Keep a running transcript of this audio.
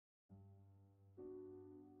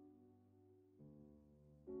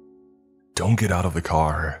"Don't get out of the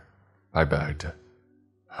car," I begged.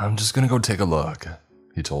 "I'm just gonna go take a look,"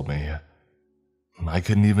 he told me. I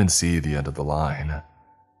couldn't even see the end of the line.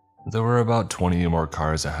 There were about 20 more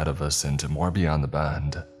cars ahead of us and more beyond the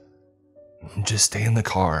bend. "Just stay in the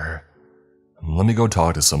car. Let me go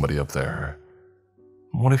talk to somebody up there."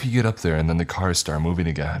 "What if you get up there and then the cars start moving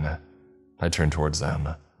again?" I turned towards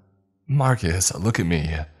them. "Marcus, look at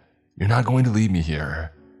me. You're not going to leave me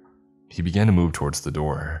here." He began to move towards the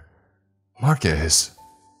door. "Marcus."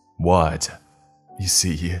 "What?" "You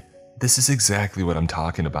see, this is exactly what I'm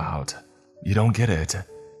talking about. You don't get it.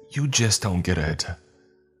 You just don't get it."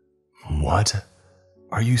 "What?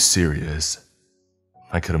 Are you serious?"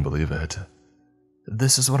 I couldn't believe it.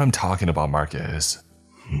 "This is what I'm talking about, Marcus.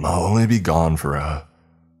 I'll only be gone for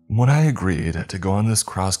When I agreed to go on this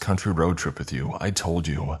cross-country road trip with you, I told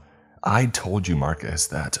you, Marcus,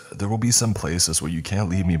 that there will be some places where you can't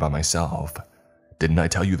leave me by myself. Didn't I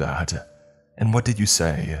tell you that? And what did you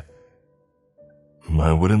say?"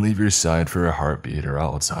 "I wouldn't leave your side for a heartbeat, or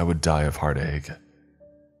else I would die of heartache."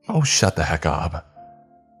 "Oh, shut the heck up."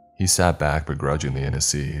 He sat back begrudgingly in his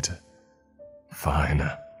seat.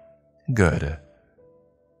 "Fine. Good.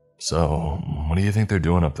 So, what do you think they're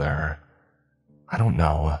doing up there?" "I don't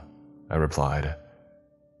know," I replied.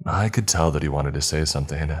 I could tell that he wanted to say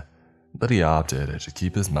something, but he opted to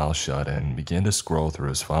keep his mouth shut and began to scroll through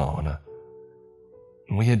his phone.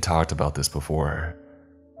 We had talked about this before,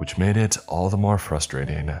 which made it all the more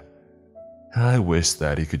frustrating. I wished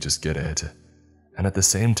that he could just get it, and at the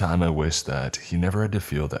same time I wished that he never had to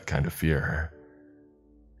feel that kind of fear.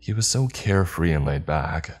 He was so carefree and laid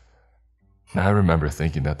back. I remember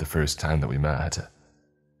thinking that the first time that we met.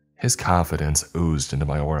 His confidence oozed into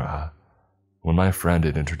my aura when my friend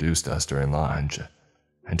had introduced us during lunch,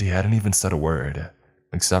 and he hadn't even said a word,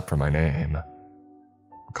 except for my name.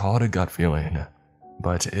 Call it a gut feeling,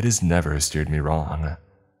 but it has never steered me wrong.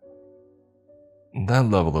 That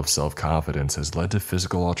level of self-confidence has led to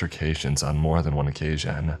physical altercations on more than one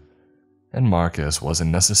occasion, and Marcus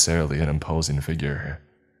wasn't necessarily an imposing figure.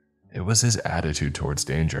 It was his attitude towards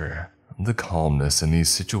danger, the calmness in these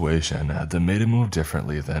situations that made him move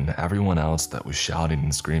differently than everyone else that was shouting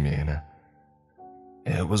and screaming.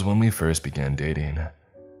 It was when we first began dating.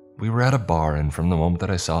 We were at a bar, and from the moment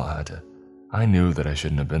that I saw it, I knew that I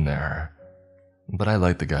shouldn't have been there. But I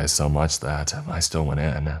liked the guy so much that I still went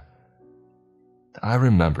in. I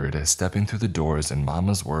remembered stepping through the doors and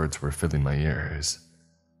Mama's words were filling my ears.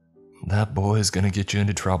 "That boy's gonna get you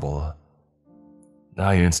into trouble."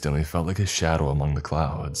 I instantly felt like a shadow among the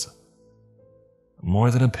clouds.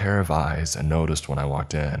 More than a pair of eyes I noticed when I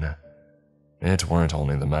walked in. It weren't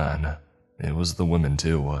only the men, it was the women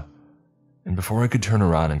too. And before I could turn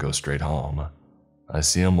around and go straight home, I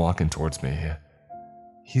see him walking towards me.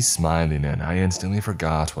 He's smiling and I instantly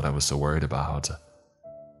forgot what I was so worried about.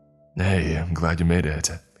 "Hey, I'm glad you made it,"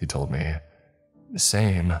 he told me.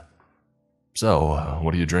 "Same." "So,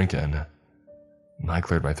 what are you drinking?" I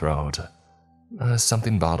cleared my throat.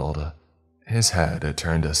 Something bottled." His head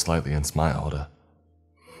turned slightly and smiled.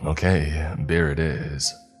 "Okay, beer it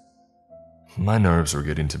is." My nerves were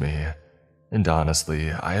getting to me, and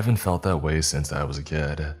honestly, I haven't felt that way since I was a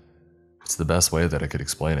kid. It's the best way that I could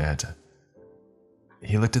explain it.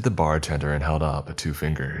 He looked at the bartender and held up 2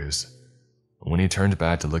 fingers. When he turned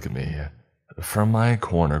back to look at me, from my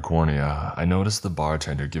cornea, I noticed the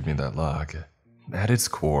bartender give me that look. At its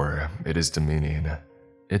core, it is demeaning.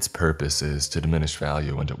 Its purpose is to diminish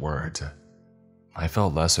value, and it worked. I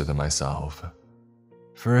felt lesser than myself.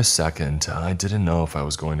 For a second, I didn't know if I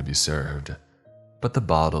was going to be served, but the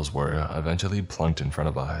bottles were eventually plunked in front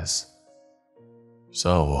of us.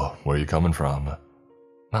 "So, where are you coming from?"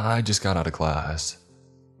 "I just got out of class."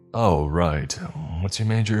 "Oh, right. What's your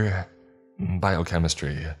major?"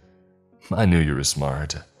 "Biochemistry." I knew you were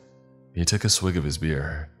smart. He took a swig of his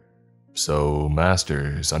beer. "So,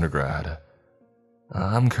 master's, undergrad?"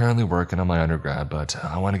 "I'm currently working on my undergrad, but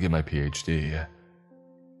I want to get my PhD."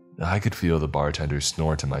 I could feel the bartender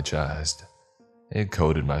snort in my chest. It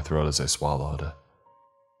coated my throat as I swallowed.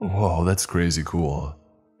 "Whoa, that's crazy cool.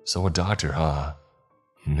 So a doctor, huh?"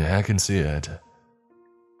 "Yeah, I can see it."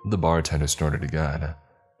 The bartender snorted again,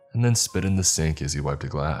 and then spit in the sink as he wiped a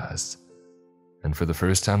glass. And for the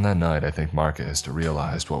first time that night, I think Marcus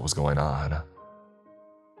realized what was going on.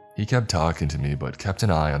 He kept talking to me, but kept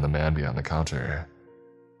an eye on the man behind the counter.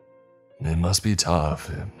 "It must be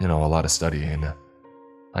tough, a lot of studying."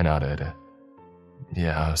 I nodded.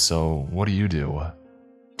 "Yeah, so what do you do?"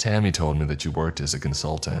 "Tammy told me that you worked as a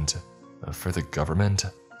consultant. For the government?"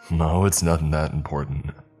 "No, it's nothing that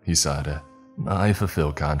important," he said. "I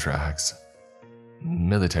fulfill contracts."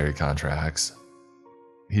 "Military contracts?"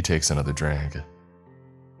 He takes another drink.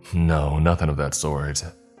 No, nothing of that sort.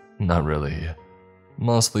 Not really.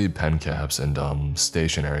 Mostly pen caps and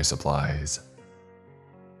stationery supplies.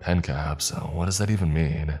 Pen caps? What does that even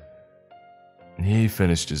mean? He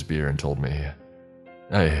finished his beer and told me,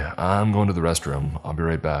 "Hey, I'm going to the restroom. I'll be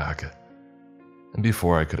right back." And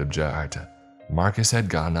before I could object, Marcus had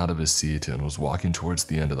gotten out of his seat and was walking towards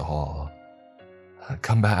the end of the hall.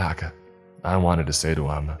 "Come back," I wanted to say to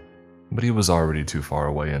him, but he was already too far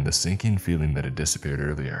away, and the sinking feeling that had disappeared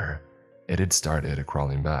earlier, it had started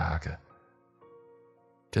crawling back.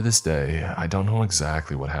 To this day, I don't know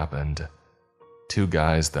exactly what happened. Two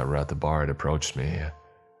guys that were at the bar had approached me.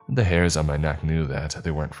 The hairs on my neck knew that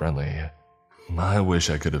they weren't friendly. I wish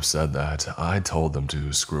I could have said that I told them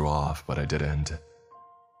to screw off, but I didn't.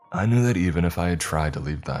 I knew that even if I had tried to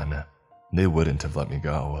leave then, they wouldn't have let me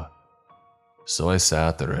go. So I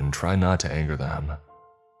sat there and tried not to anger them.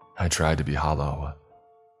 I tried to be hollow,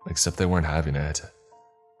 except they weren't having it.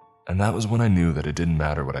 And that was when I knew that it didn't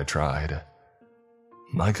matter what I tried.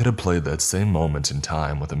 I could have played that same moment in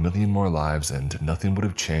time with a million more lives and nothing would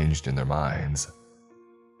have changed in their minds.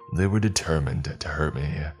 They were determined to hurt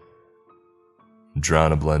me. "Trying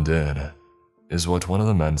to blend in," is what one of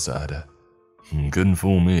the men said. "Couldn't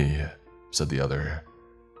fool me," said the other.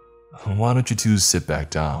 "Why don't you two sit back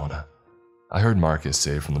down?" I heard Marcus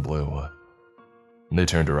say from the blue. They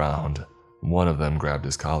turned around. One of them grabbed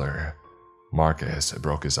his collar. Marcus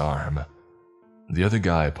broke his arm. The other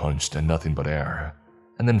guy punched nothing but air,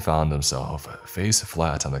 and then found himself face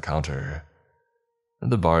flat on the counter.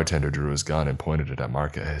 The bartender drew his gun and pointed it at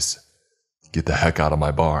Marcus. "Get the heck out of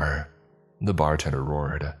my bar," the bartender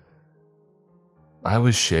roared. I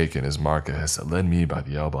was shaken as Marcus led me by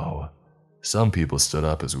the elbow. Some people stood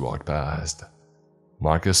up as we walked past.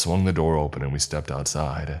 Marcus swung the door open and we stepped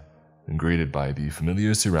outside, greeted by the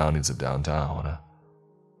familiar surroundings of downtown.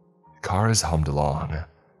 Cars hummed along.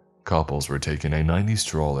 Couples were taking a nightly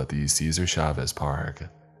stroll at the Cesar Chavez Park,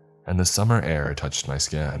 and the summer air touched my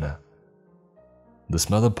skin. The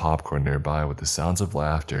smell of popcorn nearby with the sounds of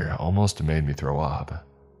laughter almost made me throw up.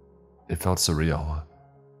 It felt surreal,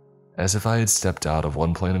 as if I had stepped out of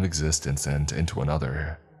one plane of existence and into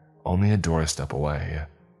another, only a doorstep away.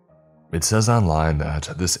 "It says online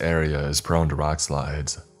that this area is prone to rock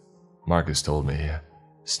slides," Marcus told me,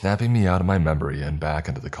 snapping me out of my memory and back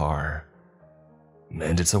into the car.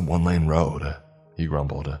 "And it's a one-lane road," he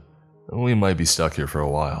grumbled. "We might be stuck here for a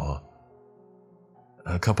while."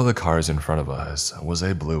 A couple of cars in front of us was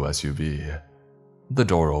a blue SUV. The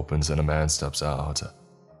door opens and a man steps out.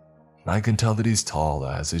 I can tell that he's tall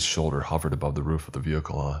as his shoulder hovered above the roof of the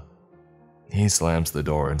vehicle. He slams the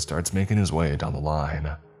door and starts making his way down the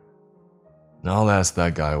line. "I'll ask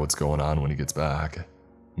that guy what's going on when he gets back,"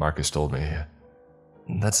 Marcus told me.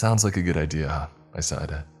 "That sounds like a good idea," I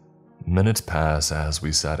said. Minutes pass as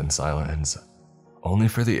we sat in silence, only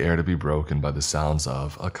for the air to be broken by the sounds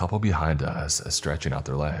of a couple behind us stretching out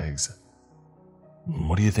their legs.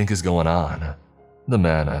 "What do you think is going on?" the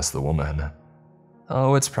man asked the woman.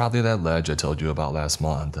 "Oh, it's probably that ledge I told you about last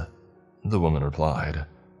month," the woman replied.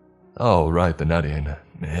 "Oh, right, the netting.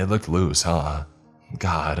 It looked loose, huh?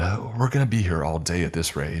 God, we're gonna be here all day at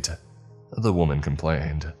this rate," the woman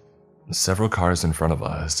complained. Several cars in front of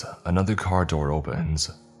us, another car door opens.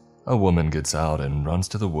 A woman gets out and runs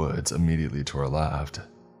to the woods immediately to our left.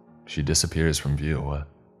 She disappears from view.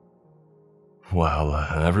 "Well,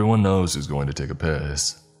 everyone knows who's going to take a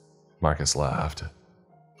piss," Marcus laughed.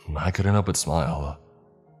 I couldn't help but smile.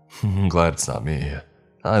 "I'm glad it's not me.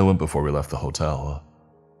 I went before we left the hotel."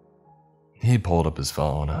 He pulled up his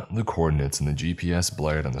phone. The coordinates and the GPS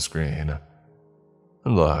blared on the screen.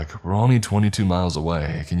 "Look, we're only 22 miles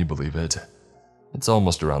away, can you believe it? It's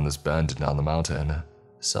almost around this bend down the mountain.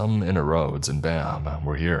 Some inner roads and bam,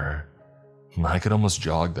 we're here. I could almost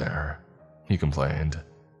jog there," he complained.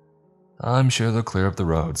 "I'm sure they'll clear up the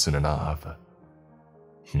road soon enough."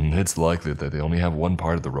 "It's likely that they only have one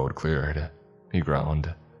part of the road cleared," he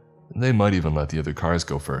groaned. "They might even let the other cars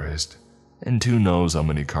go first, and who knows how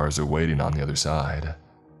many cars are waiting on the other side."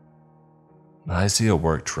 I see a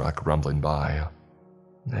work truck rumbling by.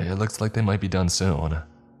 It looks like they might be done soon.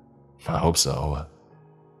 I hope so.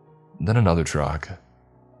 Then another truck.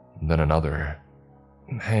 Then another.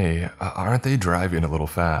 "Hey, aren't they driving a little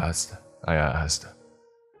fast?" I asked.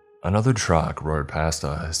 Another truck roared past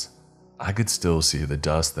us. I could still see the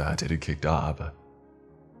dust that it had kicked up.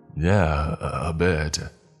 "Yeah, a bit,"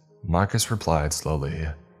 Marcus replied slowly.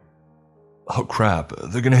 "Oh crap,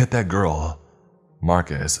 they're gonna hit that girl."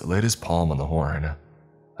 Marcus laid his palm on the horn.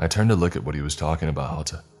 I turned to look at what he was talking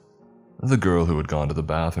about. The girl who had gone to the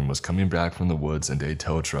bathroom was coming back from the woods and a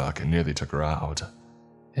tow truck nearly took her out.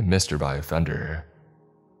 It missed her by a fender.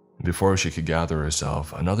 Before she could gather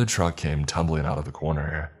herself, another truck came tumbling out of the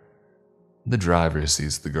corner. The driver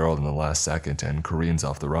sees the girl in the last second and careens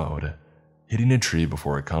off the road, hitting a tree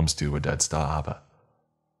before it comes to a dead stop.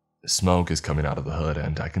 Smoke is coming out of the hood,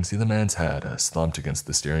 and I can see the man's head slumped against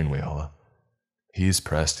the steering wheel. He's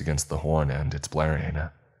pressed against the horn and it's blaring.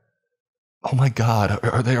 "Oh my God,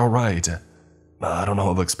 are they all right?" "I don't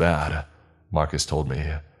know, it looks bad," Marcus told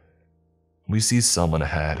me. We see someone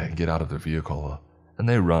ahead and get out of their vehicle, and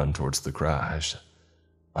they run towards the crash.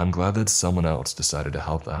 I'm glad that someone else decided to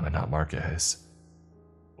help them and not Marcus.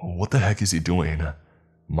 "What the heck is he doing?"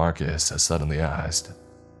 Marcus suddenly asked.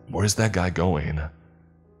 "Where's that guy going?"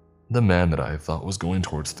 The man that I thought was going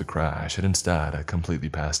towards the crash had instead completely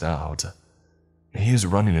passed out. "He's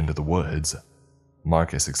running into the woods,"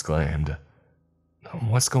 Marcus exclaimed.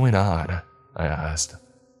 "What's going on?" I asked.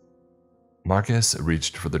 Marcus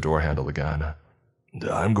reached for the door handle again.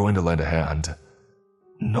 "I'm going to lend a hand."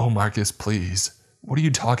 "No, Marcus, please. What are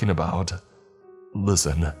you talking about?"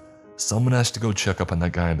 "Listen, someone has to go check up on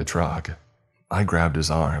that guy in the truck." I grabbed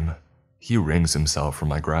his arm. He wrings himself from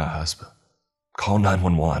my grasp. "Call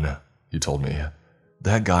 911, he told me.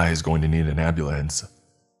 "That guy is going to need an ambulance."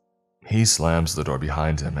 He slams the door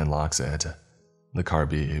behind him and locks it. The car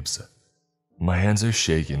beeps. My hands are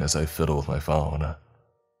shaking as I fiddle with my phone.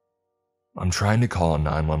 I'm trying to call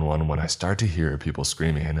 911 when I start to hear people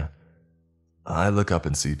screaming. I look up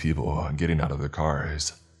and see people getting out of their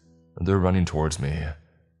cars. They're running towards me.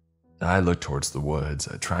 I look towards the woods,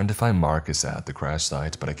 trying to find Marcus at the crash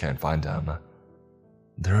site, but I can't find him.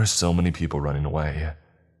 There are so many people running away.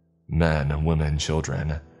 Men, women,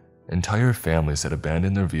 children. Entire families had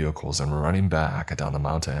abandoned their vehicles and were running back down the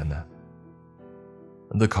mountain.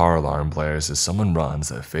 The car alarm blares as someone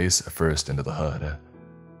runs face first into the hood.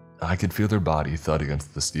 I could feel their body thud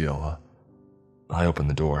against the steel. I open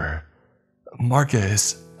the door.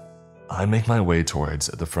 "Marcus!" I make my way towards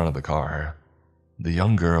the front of the car. The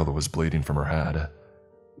young girl was bleeding from her head.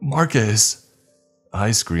 "Marcus!"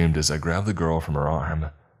 I screamed as I grabbed the girl from her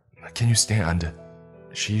arm. "Can you stand?"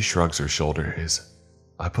 She shrugs her shoulders.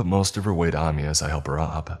 I put most of her weight on me as I help her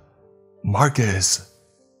up. "Marcus!"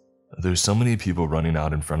 There's so many people running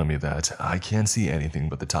out in front of me that I can't see anything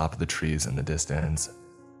but the top of the trees in the distance.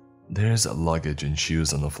 There's luggage and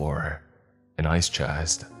shoes on the floor, an ice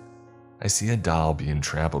chest. I see a doll being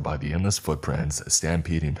trampled by the endless footprints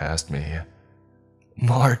stampeding past me.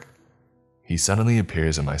 "Mark!" He suddenly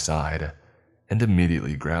appears at my side and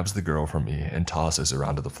immediately grabs the girl from me and tosses her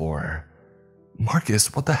onto the floor.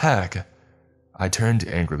 "Marcus, what the heck?" I turned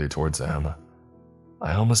angrily towards him.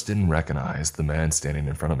 I almost didn't recognize the man standing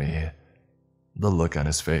in front of me. The look on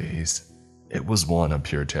his face, it was one of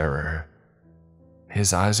pure terror.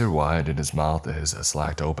 His eyes are wide and his mouth is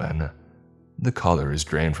slacked open. The color is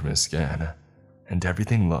drained from his skin, and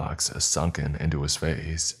everything looks sunken into his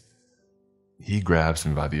face. He grabs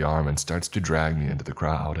me by the arm and starts to drag me into the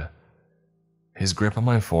crowd. His grip on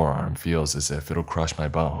my forearm feels as if it'll crush my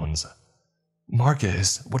bones.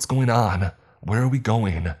 "Marcus, what's going on? Where are we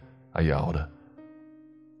going?" I yelled.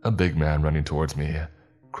 A big man running towards me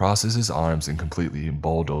crosses his arms and completely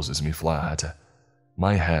bulldozes me flat.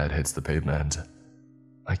 My head hits the pavement.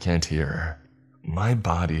 I can't hear. My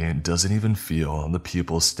body doesn't even feel the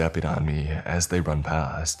people stepping on me as they run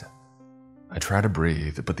past. I try to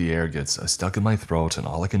breathe, but the air gets stuck in my throat and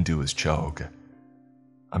all I can do is choke.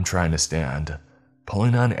 I'm trying to stand,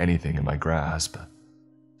 pulling on anything in my grasp.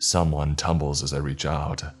 Someone tumbles as I reach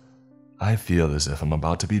out. I feel as if I'm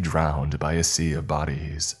about to be drowned by a sea of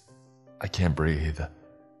bodies. I can't breathe.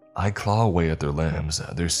 I claw away at their limbs,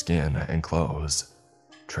 their skin, and clothes,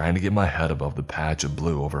 trying to get my head above the patch of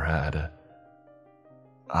blue overhead.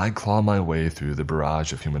 I claw my way through the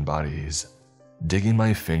barrage of human bodies, digging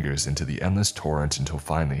my fingers into the endless torrent until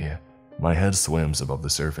finally, my head swims above the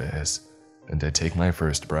surface, and I take my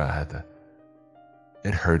first breath.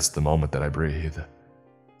 It hurts the moment that I breathe.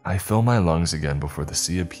 I fill my lungs again before the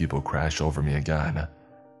sea of people crash over me again,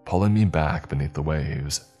 pulling me back beneath the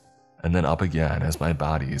waves, and then up again as my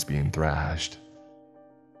body is being thrashed.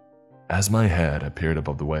 As my head appeared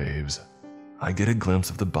above the waves, I get a glimpse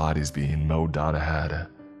of the bodies being mowed down ahead,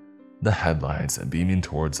 the headlights beaming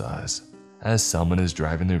towards us as someone is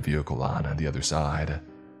driving their vehicle on the other side.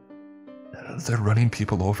 "They're running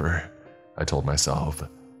people over," I told myself,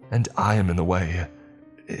 "and I am in the way.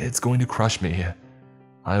 It's going to crush me,"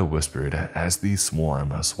 I whispered as the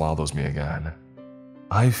swarm swallows me again.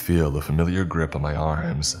 I feel a familiar grip on my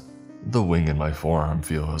arms. The wing in my forearm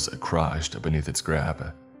feels crushed beneath its grip.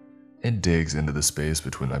 It digs into the space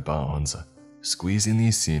between my bones, squeezing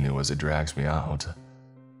the sinew as it drags me out.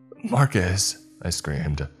 "Marcus!" I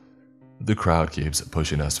screamed. The crowd keeps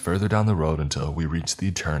pushing us further down the road until we reach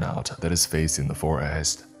the turnout that is facing the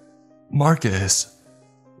forest. Marcus!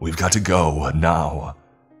 We've got to go, now!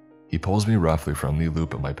 He pulls me roughly from the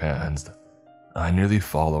loop of my pants. I nearly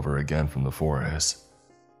fall over again from the forest.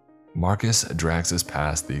 Marcus drags us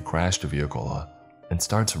past the crashed vehicle and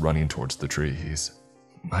starts running towards the trees.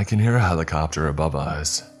 I can hear a helicopter above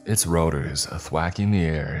us, its rotors thwacking the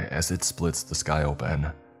air as it splits the sky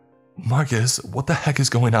open. Marcus, what the heck is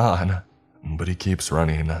going on? But he keeps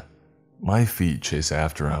running. My feet chase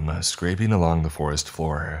after him, scraping along the forest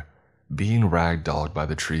floor, being ragdolled by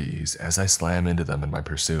the trees as I slam into them in my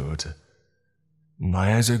pursuit.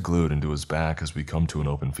 My eyes are glued into his back as we come to an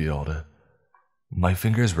open field. My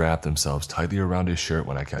fingers wrap themselves tightly around his shirt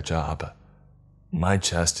when I catch up. My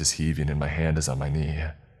chest is heaving and my hand is on my knee.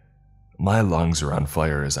 My lungs are on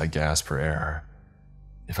fire as I gasp for air.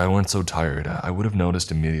 If I weren't so tired, I would have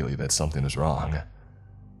noticed immediately that something was wrong.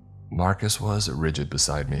 Marcus was rigid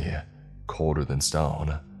beside me, colder than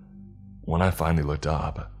stone. When I finally looked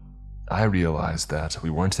up, I realized that we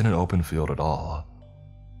weren't in an open field at all.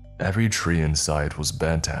 Every tree in sight was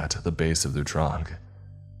bent at the base of their trunk.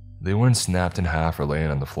 They weren't snapped in half or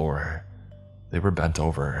laying on the floor. They were bent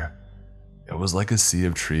over. It was like a sea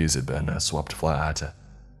of trees had been swept flat.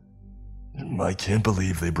 I can't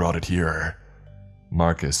believe they brought it here,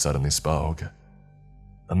 Marcus suddenly spoke.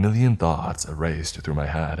 A million thoughts raced through my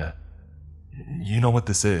head. You know what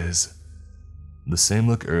this is? The same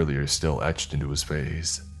look earlier still etched into his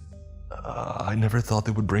face. I never thought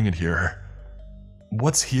they would bring it here.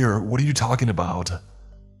 What's here? What are you talking about?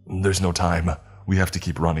 There's no time. We have to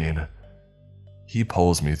keep running. He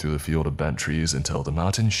pulls me through the field of bent trees until the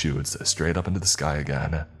mountain shoots straight up into the sky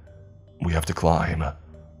again. We have to climb.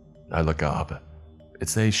 I look up.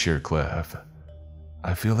 It's a sheer cliff.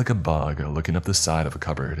 I feel like a bug looking up the side of a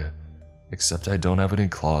cupboard, except I don't have any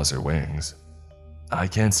claws or wings. I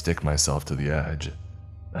can't stick myself to the edge.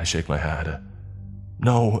 I shake my head.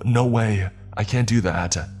 No, no way. I can't do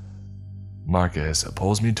that. Marcus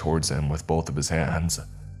pulls me towards him with both of his hands.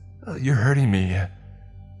 You're hurting me.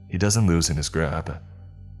 He doesn't loosen his grip.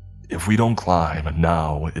 If we don't climb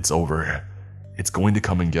now, it's over. It's going to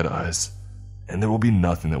come and get us. And there will be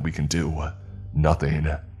nothing that we can do. Nothing.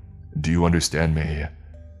 Do you understand me?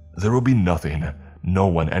 There will be nothing. No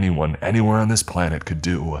one, anyone, anywhere on this planet could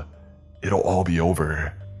do. It'll all be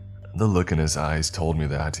over. The look in his eyes told me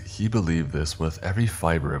that he believed this with every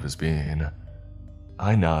fiber of his being.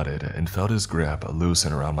 I nodded and felt his grip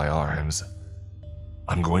loosen around my arms.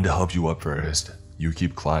 I'm going to help you up first. You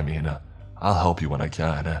keep climbing. I'll help you when I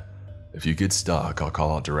can. If you get stuck, I'll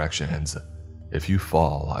call out directions. If you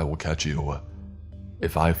fall, I will catch you.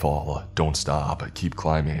 If I fall, don't stop. Keep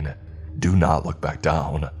climbing. Do not look back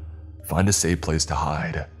down. Find a safe place to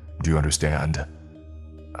hide. Do you understand?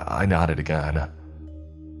 I nodded again.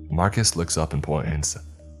 Marcus looks up and points.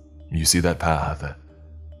 You see that path?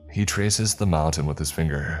 He traces the mountain with his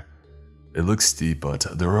finger. It looks steep, but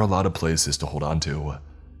there are a lot of places to hold on to.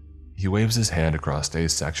 He waves his hand across a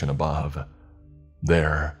section above.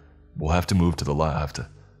 There. We'll have to move to the left.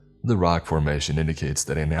 The rock formation indicates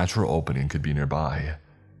that a natural opening could be nearby.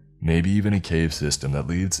 Maybe even a cave system that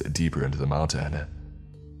leads deeper into the mountain.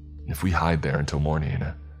 If we hide there until morning,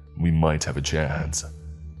 we might have a chance.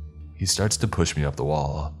 He starts to push me up the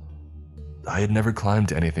wall. I had never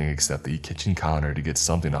climbed anything except the kitchen counter to get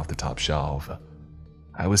something off the top shelf.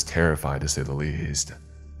 I was terrified to say the least,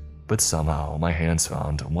 but somehow my hands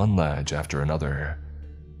found one ledge after another.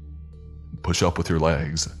 Push up with your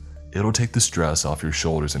legs. It'll take the stress off your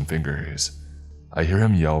shoulders and fingers. I hear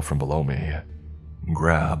him yell from below me.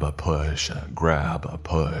 Grab, push, grab,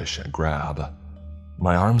 push, grab.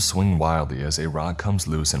 My arms swing wildly as a rock comes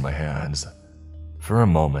loose in my hands. For a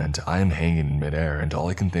moment, I am hanging in midair and all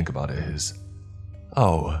I can think about is,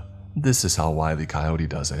 oh, this is how Wile E. Coyote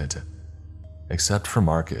does it. Except for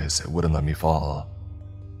Marcus, it wouldn't let me fall.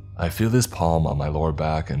 I feel his palm on my lower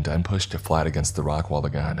back and I'm pushed flat against the rock wall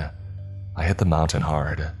again. I hit the mountain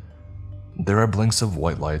hard. There are blinks of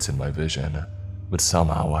white lights in my vision, but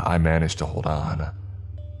somehow I manage to hold on.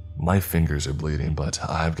 My fingers are bleeding, but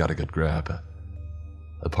I've got a good grip.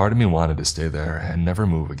 A part of me wanted to stay there and never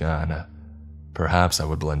move again. Perhaps I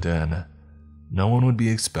would blend in. No one would be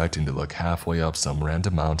expecting to look halfway up some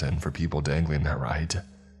random mountain for people dangling there, right?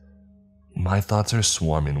 My thoughts are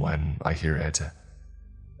swarming when I hear it.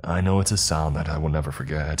 I know it's a sound that I will never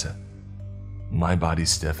forget. My body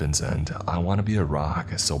stiffens and I want to be a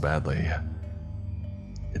rock so badly.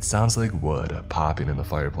 It sounds like wood popping in the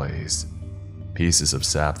fireplace. Pieces of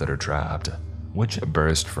sap that are trapped, which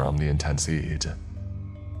burst from the intense heat.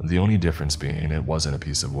 The only difference being it wasn't a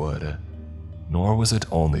piece of wood. Nor was it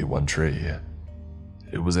only one tree.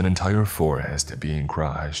 It was an entire forest being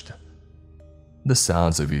crushed. The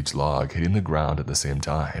sounds of each log hitting the ground at the same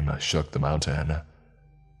time shook the mountain.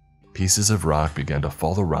 Pieces of rock began to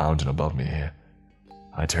fall around and above me.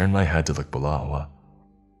 I turned my head to look below.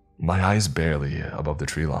 My eyes barely above the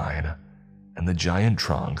tree line, and the giant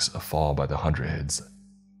trunks fall by the hundreds.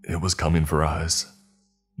 It was coming for us.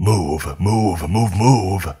 "Move, move, move,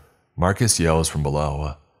 move!" Marcus yells from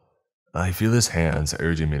below. I feel his hands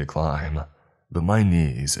urging me to climb, but my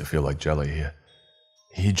knees feel like jelly.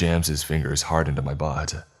 He jams his fingers hard into my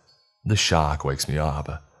butt. The shock wakes me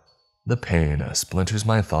up. The pain splinters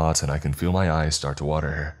my thoughts and I can feel my eyes start to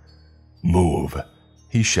water. "Move!"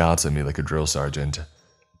 He shouts at me like a drill sergeant.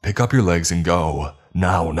 "Pick up your legs and go!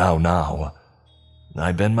 Now, now, now!"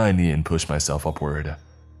 I bend my knee and push myself upward.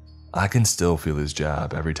 I can still feel his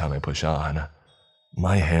jab every time I push on.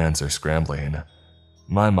 My hands are scrambling.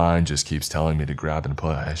 My mind just keeps telling me to grab and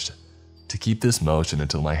push, to keep this motion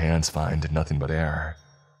until my hands find nothing but air.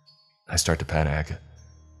 I start to panic.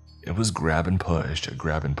 It was grab and push,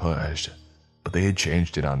 but they had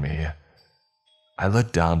changed it on me. I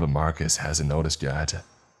look down, but Marcus hasn't noticed yet.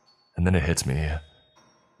 And then it hits me.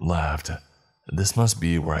 Left. This must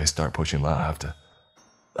be where I start pushing left.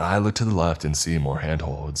 I look to the left and see more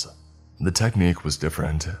handholds. The technique was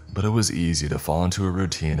different, but it was easy to fall into a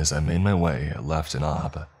routine as I made my way left and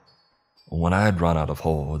up. When I had run out of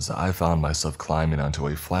holds, I found myself climbing onto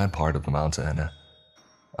a flat part of the mountain.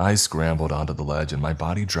 I scrambled onto the ledge and my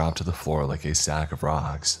body dropped to the floor like a sack of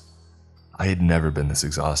rocks. I had never been this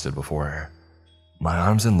exhausted before. My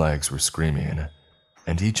arms and legs were screaming,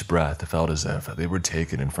 and each breath felt as if they were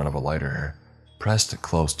taken in front of a lighter, pressed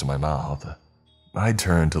close to my mouth. I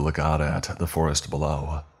turned to look out at the forest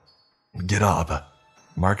below. "Get up!"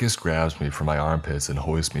 Marcus grabs me from my armpits and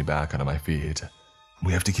hoists me back onto my feet.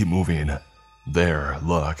 "We have to keep moving. There,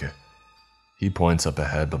 look." He points up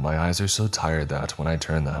ahead, but my eyes are so tired that when I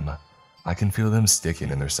turn them, I can feel them sticking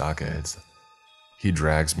in their sockets. He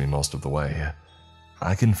drags me most of the way.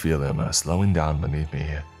 I can feel him slowing down beneath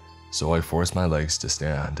me, so I force my legs to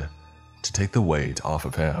stand, to take the weight off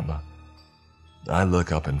of him. I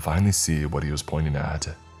look up and finally see what he was pointing at.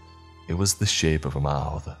 It was the shape of a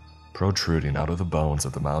mouth, protruding out of the bones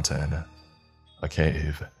of the mountain. A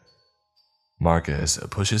cave. Marcus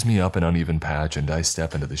pushes me up an uneven patch and I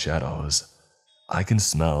step into the shadows. I can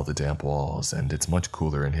smell the damp walls and it's much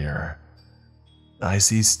cooler in here. I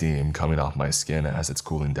see steam coming off my skin as it's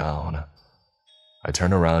cooling down. I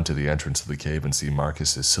turn around to the entrance of the cave and see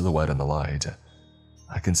Marcus's silhouette in the light.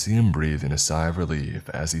 I can see him breathing a sigh of relief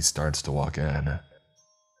as he starts to walk in.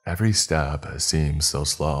 Every step seems so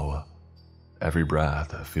slow. Every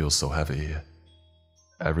breath feels so heavy.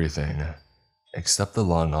 Everything, except the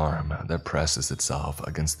long arm that presses itself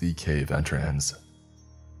against the cave entrance.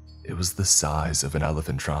 It was the size of an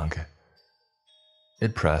elephant trunk.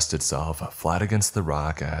 It pressed itself flat against the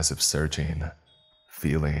rock as if searching,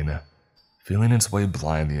 feeling its way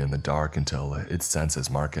blindly in the dark until it senses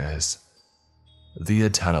Marcus. The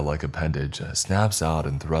antenna-like appendage snaps out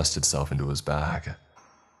and thrusts itself into his back.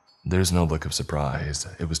 There's no look of surprise,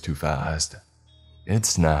 it was too fast. It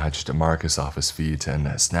snatched Marcus off his feet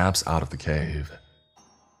and snaps out of the cave.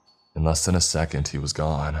 In less than a second, he was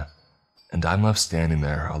gone, and I'm left standing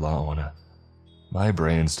there alone. My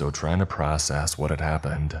brain still trying to process what had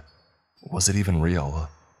happened. Was it even real?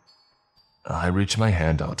 I reached my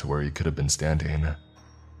hand out to where he could have been standing.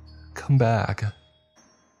 "Come back."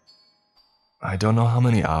 I don't know how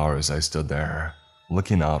many hours I stood there,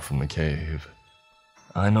 looking out from the cave.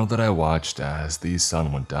 I know that I watched as the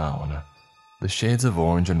sun went down. The shades of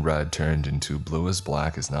orange and red turned into blue as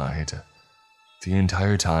black as night. The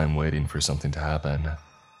entire time waiting for something to happen.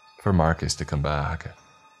 For Marcus to come back.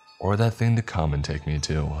 Or that thing to come and take me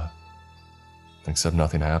too. Except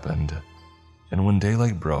nothing happened. And when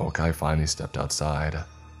daylight broke, I finally stepped outside.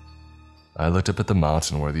 I looked up at the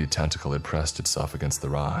mountain where the tentacle had pressed itself against the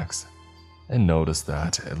rocks, and noticed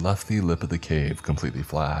that it left the lip of the cave completely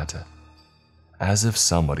flat, as if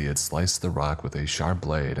somebody had sliced the rock with a sharp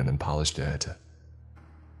blade and then polished it.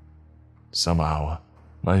 Somehow,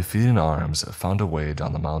 my feet and arms found a way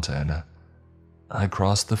down the mountain. I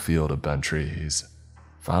crossed the field of bent trees,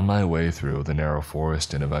 found my way through the narrow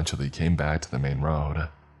forest, and eventually came back to the main road.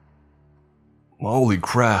 "Holy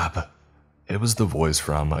crap!" It was the voice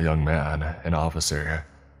from a young man, an officer.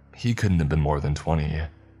 He couldn't have been more than 20.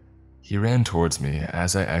 He ran towards me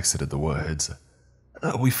as I exited the woods.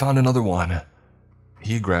 "We found another one."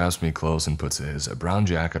 He grabs me close and puts his brown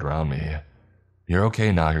jacket around me. "You're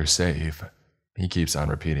okay now, you're safe," he keeps on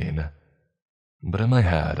repeating. But in my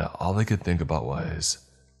head, all I could think about was,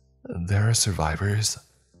 There are survivors?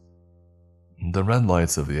 The red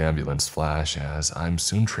lights of the ambulance flash as I'm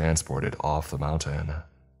soon transported off the mountain.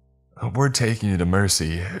 We're taking you to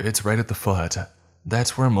Mercy. It's right at the foot.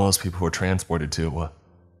 That's where most people were transported to.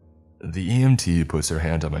 The EMT puts her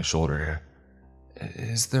hand on my shoulder.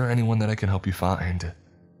 Is there anyone that I can help you find?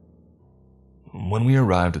 When we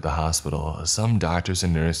arrived at the hospital, some doctors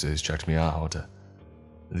and nurses checked me out.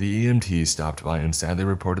 The EMT stopped by and sadly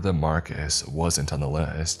reported that Marcus wasn't on the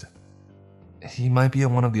list. He might be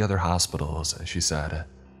at one of the other hospitals, she said.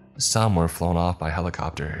 Some were flown off by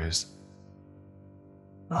helicopters.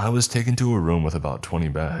 I was taken to a room with about 20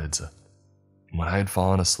 beds. When I had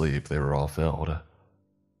fallen asleep, they were all filled.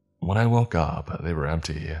 When I woke up, they were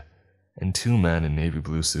empty, and 2 men in navy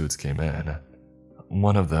blue suits came in.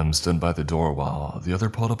 One of them stood by the door while the other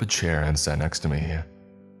pulled up a chair and sat next to me.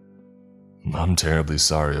 I'm terribly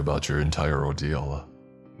sorry about your entire ordeal.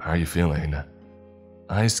 How are you feeling?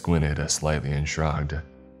 I squinted slightly and shrugged.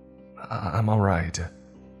 I'm alright.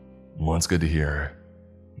 Well, it's good to hear.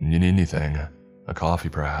 You need anything? A coffee,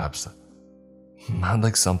 perhaps? I'd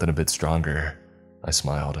like something a bit stronger. I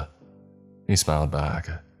smiled. He smiled back.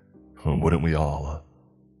 Wouldn't we all?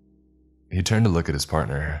 He turned to look at his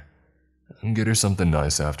partner. Get her something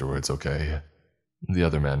nice afterwards, okay? The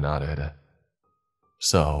other man nodded.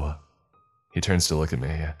 So, he turns to look at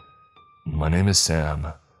me. My name is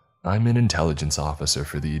Sam. I'm an intelligence officer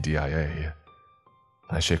for the DIA.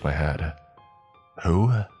 I shake my head.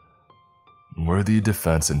 Who? We're the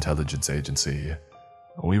Defense Intelligence Agency.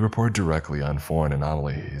 We report directly on foreign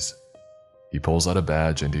anomalies. He pulls out a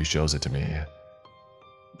badge and he shows it to me.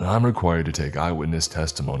 I'm required to take eyewitness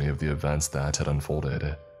testimony of the events that had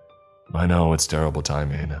unfolded. I know it's terrible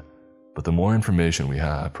timing, but the more information we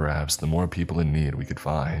have, perhaps the more people in need we could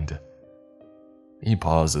find. He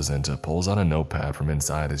pauses and pulls out a notepad from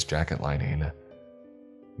inside his jacket lining.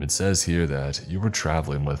 It says here that you were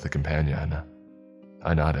traveling with a companion.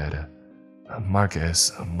 I nodded.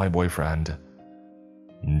 Marcus, my boyfriend.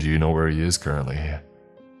 Do you know where he is currently?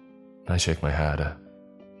 I shake my head.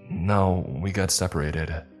 No, we got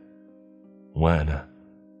separated. When?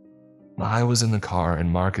 I was in the car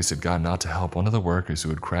and Marcus had gotten out to help one of the workers who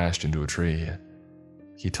had crashed into a tree.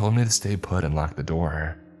 He told me to stay put and lock the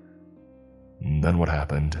door. Then what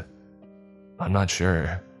happened? I'm not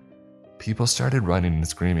sure. People started running and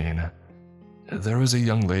screaming. There was a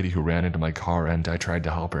young lady who ran into my car and I tried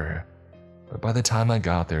to help her. But by the time I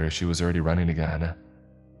got there, she was already running again.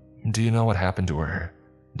 Do you know what happened to her?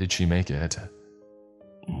 Did she make it?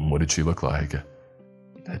 What did she look like?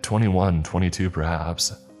 21, 22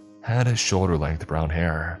 perhaps. Had a shoulder-length brown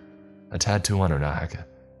hair. A tattoo on her neck.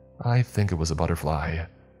 I think it was a butterfly.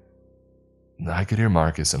 I could hear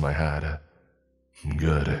Marcus in my head.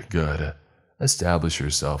 Good, good. Establish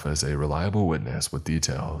yourself as a reliable witness with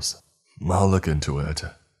details. I'll look into it,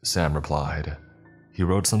 Sam replied. He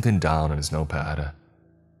wrote something down on his notepad.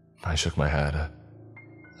 I shook my head.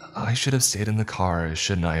 I should have stayed in the car,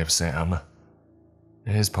 shouldn't I have, Sam?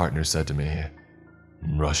 His partner said to me,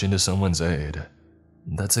 rushing to someone's aid.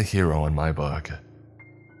 That's a hero in my book.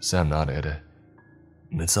 Sam nodded.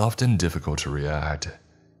 It's often difficult to react.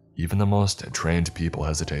 Even the most trained people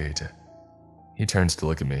hesitate. He turns to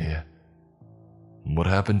look at me. What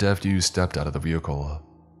happened after you stepped out of the vehicle?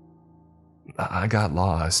 I got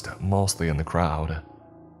lost, mostly in the crowd.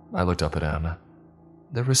 I looked up at him.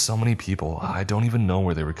 There were so many people, I don't even know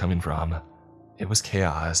where they were coming from. It was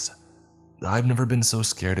chaos. I've never been so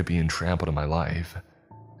scared of being trampled in my life.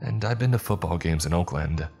 And I've been to football games in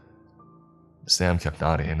Oakland. Sam kept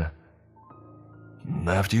nodding.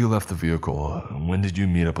 After you left the vehicle, when did you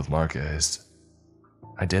meet up with Marcus?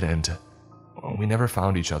 I didn't. We never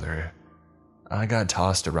found each other. I got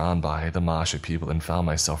tossed around by the mosh of people and found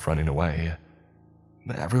myself running away.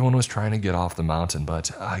 Everyone was trying to get off the mountain,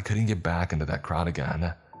 but I couldn't get back into that crowd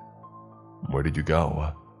again. Where did you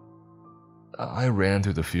go? I ran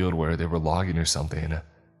through the field where they were logging or something.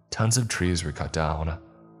 Tons of trees were cut down.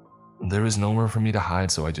 There was nowhere for me to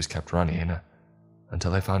hide, so I just kept running.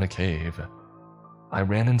 Until I found a cave. I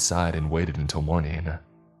ran inside and waited until morning.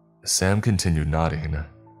 Sam continued nodding.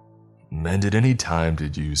 And at any time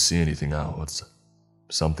did you see anything else?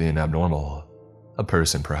 Something abnormal? A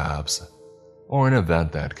person, perhaps? Or an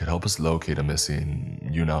event that could help us locate a missing,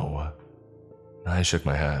 you know? I shook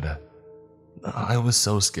my head. I was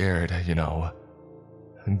so scared, you know.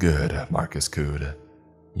 Good, Marcus cooed.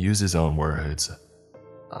 Use his own words.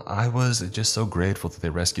 I was just so grateful that they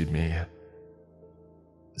rescued me.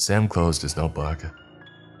 Sam closed his notebook.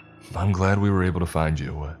 I'm glad we were able to find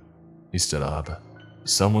you. He stood up.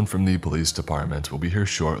 Someone from the police department will be here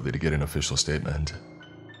shortly to get an official statement.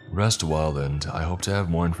 Rest well, and I hope to have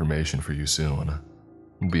more information for you soon.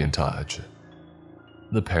 Be in touch."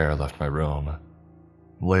 The pair left my room.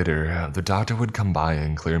 Later, the doctor would come by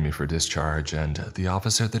and clear me for discharge, and the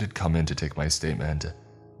officer that had come in to take my statement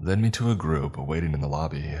led me to a group waiting in the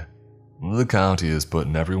lobby. "The county is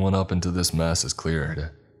putting everyone up until this mess is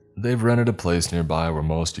cleared. They've rented a place nearby where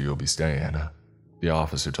most of you will be staying," the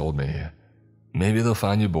officer told me. "Maybe they'll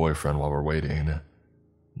find your boyfriend while we're waiting."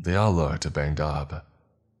 They all looked banged up.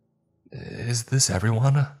 "Is this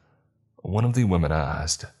everyone?" one of the women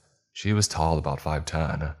asked. She was tall, about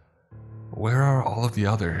 5'10". "Where are all of the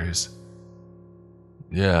others?"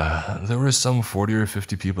 "Yeah, there were some 40 or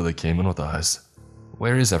 50 people that came in with us.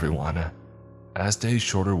 Where is everyone?" asked a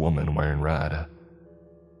shorter woman wearing red.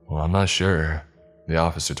 "Well, I'm not sure," the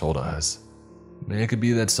officer told us. "It could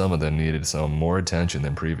be that some of them needed some more attention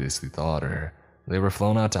than previously thought, or they were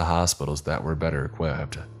flown out to hospitals that were better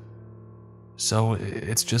equipped." "So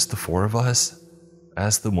it's just the 4 of us?"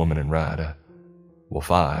 asked the woman in red. "Well,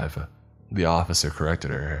 5, the officer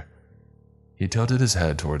corrected her. He tilted his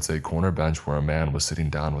head towards a corner bench where a man was sitting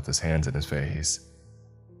down with his hands in his face.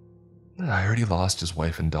 "I heard he lost his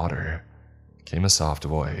wife and daughter," came a soft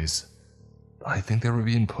voice. "I think they were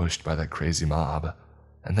being pushed by that crazy mob,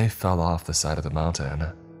 and they fell off the side of the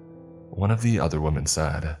mountain," one of the other women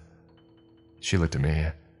said. She looked at me.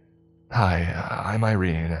 "Hi, I'm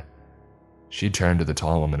Irene." She turned to the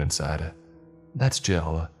tall woman and said, "That's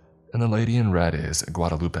Jill, and the lady in red is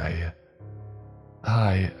Guadalupe."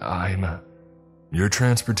 "Hi, I'm..." "Your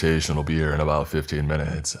transportation will be here in about 15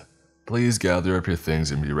 minutes. Please gather up your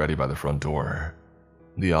things and be ready by the front door,"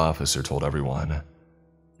 the officer told everyone.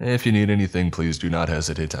 "If you need anything, please do not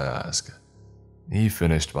hesitate to ask." He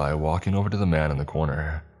finished by walking over to the man in the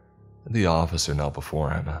corner. The officer knelt before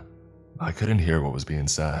him. I couldn't hear what was being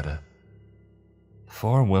said.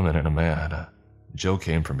 4 women and a man. Joe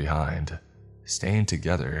came from behind. Staying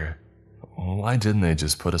together. Why didn't they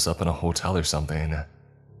just put us up in a hotel or something?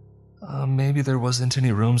 Maybe there wasn't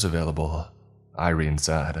any rooms available," Irene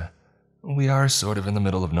said. "We are sort of in the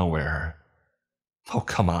middle of nowhere." "Oh,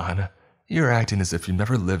 come on. You're acting as if you've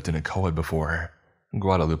never lived in a co-ed before,"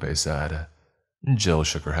 Guadalupe said. Jill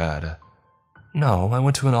shook her head. "No, I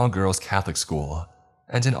went to an all-girls Catholic school,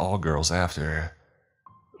 and an all-girls after."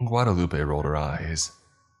 Guadalupe rolled her eyes.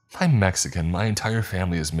 "I'm Mexican. My entire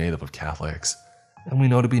family is made up of Catholics, and we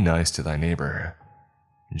know to be nice to thy neighbor."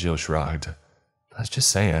 Jill shrugged. "I was just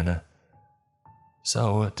saying."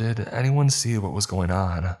 "So, did anyone see what was going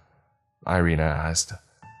on?" Irene asked.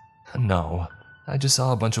 "No, I just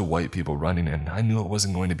saw a bunch of white people running and I knew it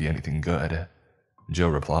wasn't going to be anything good," Joe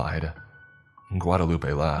replied.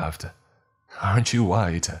 Guadalupe laughed. "Aren't you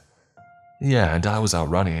white?" "Yeah, and I was out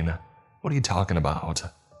running. What are you talking about?"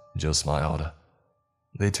 Jill smiled.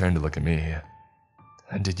 They turned to look at me.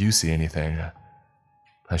 "Did you see anything?"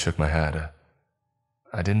 I shook my head.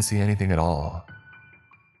 "I didn't see anything at all."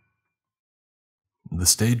 The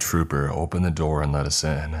state trooper opened the door and let us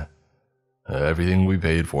in. Everything we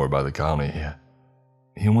paid for by the county.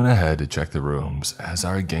 He went ahead to check the rooms as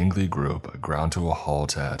our gangly group ground to a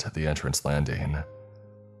halt at the entrance landing.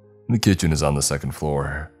 "The kitchen is on the 2nd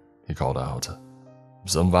floor," he called out.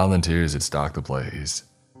 "Some volunteers had stocked the place.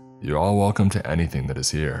 You're all welcome to anything that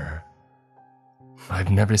is here."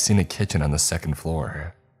 "I've never seen a kitchen on the 2nd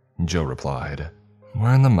floor," Joe replied.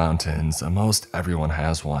 "We're in the mountains, and most everyone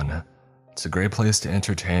has one. It's a great place to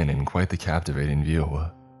entertain and quite the captivating view,"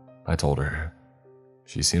 I told her.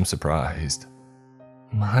 She seemed surprised.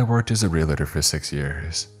 "I worked as a realtor for 6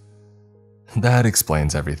 years." "That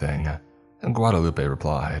explains everything," Guadalupe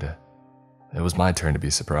replied. It was my turn to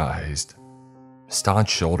be surprised. "Staunch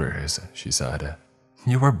shoulders," she said.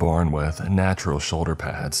 "You were born with natural shoulder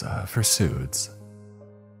pads for suits."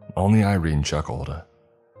 Only Irene chuckled.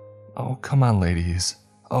 "Oh, come on, ladies.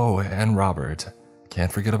 Oh, and Robert.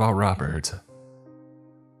 Can't forget about Robert."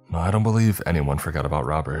 I don't believe anyone forgot about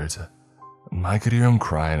Robert. I could hear him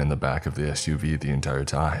crying in the back of the SUV the entire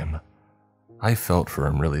time. I felt for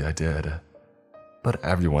him, really, I did. But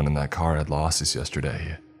everyone in that car had losses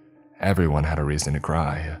yesterday. Everyone had a reason to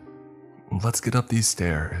cry. "Let's get up these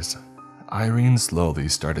stairs." Irene slowly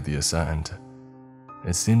started the ascent.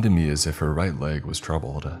 It seemed to me as if her right leg was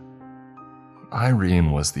troubled.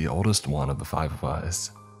 Irene was the oldest one of the 5 of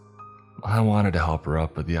us. I wanted to help her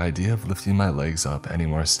up, but the idea of lifting my legs up any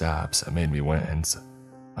more steps made me wince.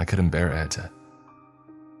 I couldn't bear it.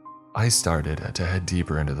 I started to head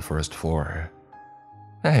deeper into the 1st floor.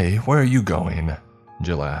 "Hey, where are you going?"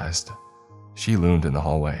 Jill asked. She loomed in the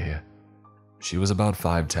hallway. She was about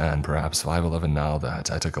 5'10", perhaps 5'11" now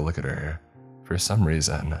that I took a look at her. For some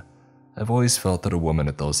reason, I've always felt that a woman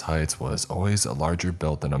at those heights was always a larger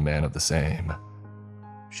built than a man of the same.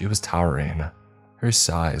 She was towering, her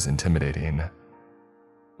size intimidating.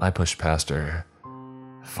 I pushed past her,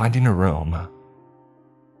 finding a room.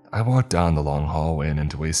 I walked down the long hallway and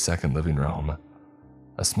into a second living room.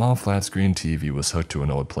 A small flat-screen TV was hooked to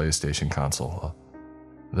an old PlayStation console.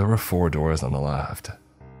 There were 4 doors on the left.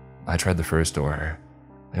 I tried the first door.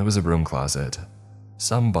 It was a broom closet,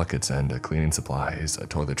 some buckets and cleaning supplies,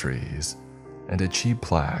 toiletries, and a cheap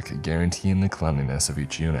plaque guaranteeing the cleanliness of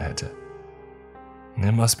each unit.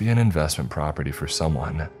 It must be an investment property for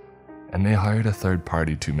someone, and they hired a third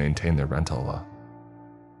party to maintain their rental.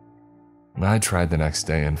 I tried the next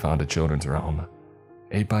day and found a children's room,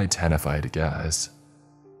 8 by 10 if I had to guess.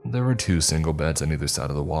 There were 2 single beds on either side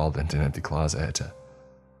of the wall and an empty closet.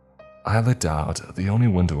 I looked out the only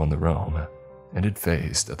window in the room, and it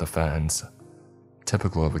faced the fence,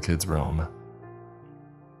 typical of a kid's room.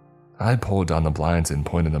 I pulled down the blinds and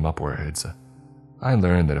pointed them upwards. I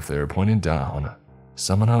learned that if they were pointed down,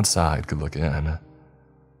 someone outside could look in.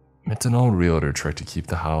 It's an old realtor trick to keep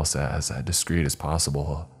the house as discreet as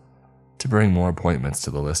possible, to bring more appointments to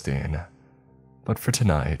the listing. But for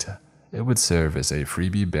tonight, it would serve as a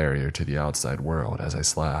freebie barrier to the outside world as I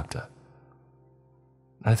slept.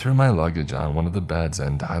 I threw my luggage on one of the beds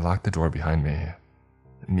and I locked the door behind me.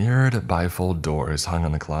 Mirrored bifold doors hung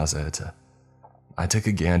on the closet. I took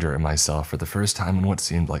a gander at myself for the first time in what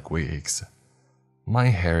seemed like weeks. My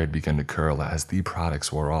hair had begun to curl as the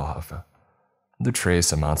products wore off. The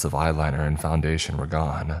trace amounts of eyeliner and foundation were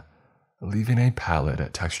gone, leaving a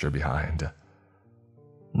pallid texture behind.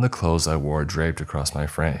 The clothes I wore draped across my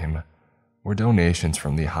frame were donations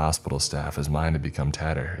from the hospital staff as mine had become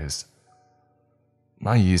tatters.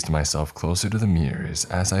 I eased myself closer to the mirrors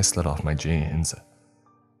as I slid off my jeans.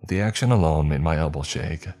 The action alone made my elbow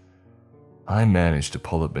shake. I managed to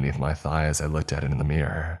pull it beneath my thigh as I looked at it in the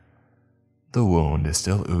mirror. The wound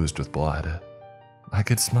still oozed with blood. I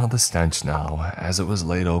could smell the stench now as it was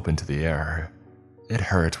laid open to the air. It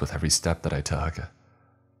hurt with every step that I took.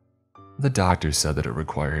 The doctor said that it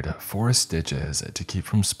required 4 stitches to keep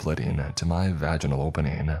from splitting to my vaginal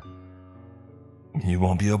opening. You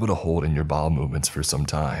won't be able to hold in your bowel movements for some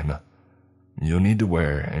time. You'll need to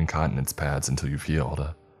wear incontinence pads until you've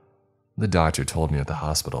healed. The doctor told me at the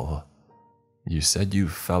hospital. You said you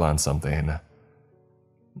fell on something.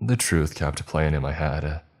 The truth kept playing in my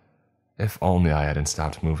head. If only I hadn't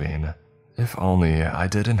stopped moving. If only I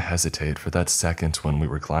didn't hesitate for that second when we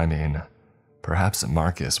were climbing. Perhaps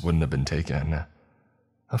Marcus wouldn't have been taken.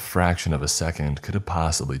 A fraction of a second could have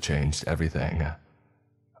possibly changed everything.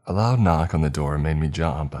 A loud knock on the door made me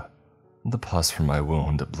jump. The pus from my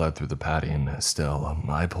wound bled through the padding. Still,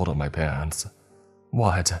 I pulled up my pants.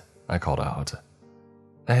 "What?" I called out.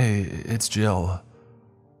 "Hey, it's Jill."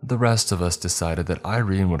 The rest of us decided that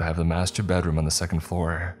Irene would have the master bedroom on the 2nd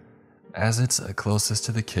floor, as it's closest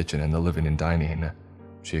to the kitchen and the living and dining,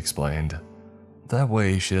 she explained. That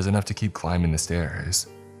way she doesn't have to keep climbing the stairs.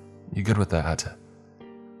 You good with that?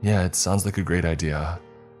 Yeah, it sounds like a great idea.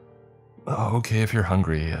 Okay, if you're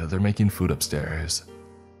hungry, they're making food upstairs.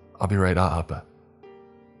 I'll be right up.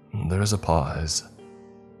 There's a pause.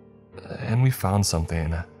 And we found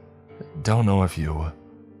something. Don't know if you...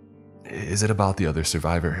 Is it about the other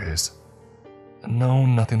survivors? No,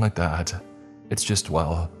 nothing like that. It's just,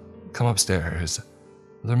 well, come upstairs.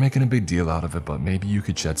 They're making a big deal out of it, but maybe you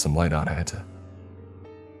could shed some light on it.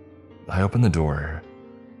 I opened the door.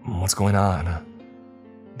 What's going on?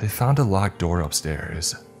 They found a locked door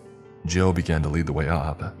upstairs. Jill began to lead the way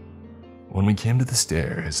up. When we came to the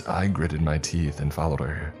stairs, I gritted my teeth and followed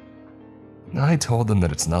her. I told them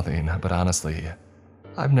that it's nothing, but honestly,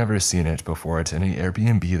 I've never seen it before at any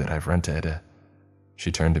Airbnb that I've rented.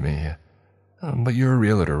 She turned to me. But you're a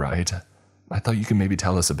realtor, right? I thought you could maybe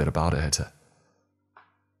tell us a bit about it.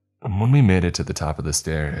 When we made it to the top of the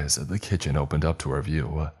stairs, the kitchen opened up to our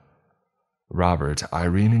view. Robert,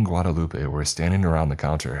 Irene, and Guadalupe were standing around the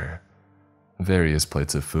counter. Various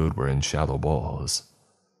plates of food were in shallow bowls.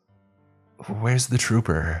 Where's the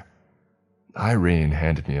trooper? Irene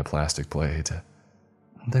handed me a plastic plate.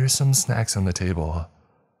 There's some snacks on the table.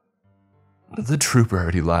 The trooper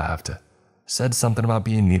already laughed. Said something about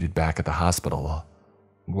being needed back at the hospital.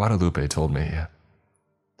 Guadalupe told me.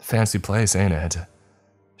 Fancy place, ain't it?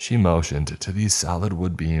 She motioned to these solid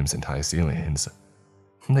wood beams and high ceilings.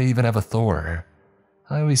 They even have a Thor.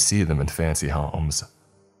 I always see them in fancy homes.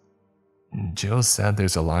 Jill said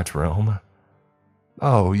there's a locked room.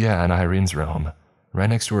 Oh, yeah, in Irene's room, right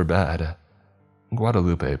next to her bed.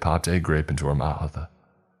 Guadalupe popped a grape into her mouth.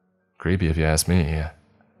 Creepy if you ask me.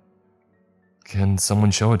 Can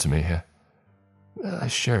someone show it to me?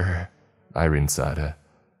 Sure. Irene said.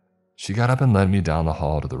 She got up and led me down the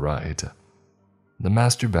hall to the right. The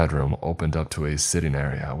master bedroom opened up to a sitting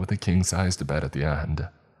area with a king-sized bed at the end.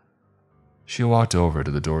 She walked over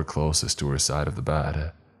to the door closest to her side of the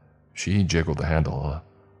bed. She jiggled the handle.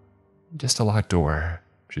 "Just a locked door,"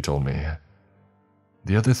 she told me.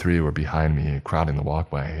 The other three were behind me, crowding the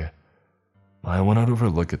walkway. I went out over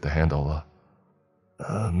to look at the handle.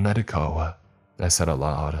 Medico," I said out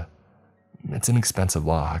loud. "It's an expensive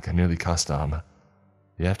lock, nearly custom.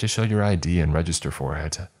 You have to show your ID and register for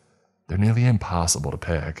it. They're nearly impossible to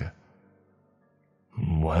pick."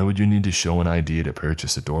 "Why would you need to show an ID to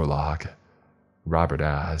purchase a door lock?" Robert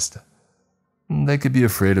asked. "They could be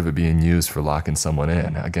afraid of it being used for locking someone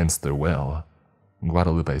in against their will,"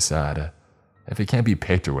 Guadalupe said. "If it can't be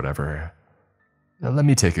picked or whatever. Let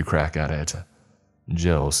me take a crack at it."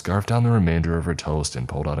 Jill scarfed down the remainder of her toast and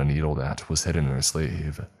pulled out a needle that was hidden in her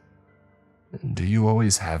sleeve. "Do you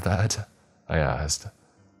always have that?" I asked.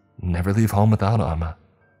 "Never leave home without them,"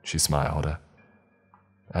 she smiled.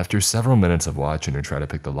 After several minutes of watching her try to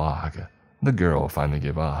pick the lock, the girl finally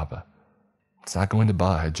gave up. "It's not going to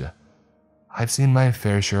budge. I've seen my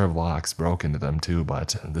fair share of locks broken to them too,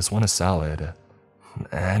 but this one is solid."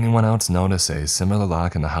 "Anyone else notice a similar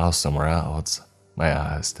lock in the house somewhere else?" I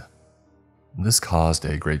asked. This caused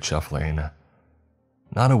a great shuffling.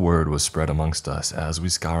 Not a word was spread amongst us as we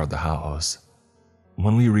scoured the house.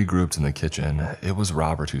 When we regrouped in the kitchen, it was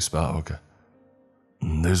Robert who spoke.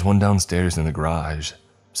 "There's one downstairs in the garage.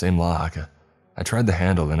 Same lock. I tried the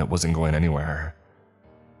handle and it wasn't going anywhere."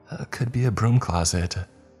 "Could be a broom closet,"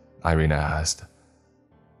 Irene asked.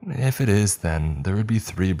 "If it is, then there would be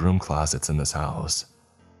 3 broom closets in this house.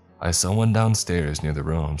 I saw one downstairs near the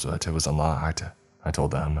rooms, but it was unlocked," I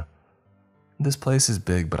told them. "This place is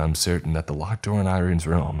big, but I'm certain that the locked door in Irene's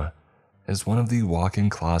room is one of the walk-in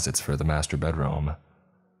closets for the master bedroom."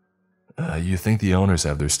 You think the owners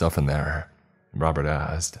have their stuff in there?" Robert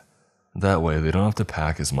asked. "That way they don't have to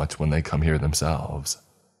pack as much when they come here themselves."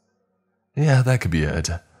 "Yeah, that could be it.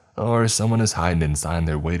 Or someone is hiding inside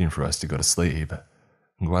there waiting for us to go to sleep."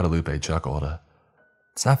 Guadalupe chuckled.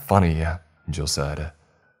 "It's not funny," Jill said.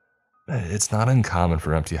 "It's not uncommon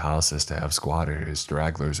for empty houses to have squatters,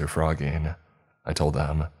 stragglers, or frogging," I told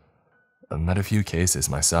them. "I've met a few cases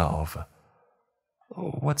myself."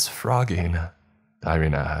 "What's frogging?"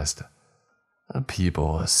 Irene asked.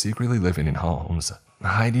 "People secretly living in homes,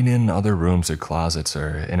 hiding in other rooms or closets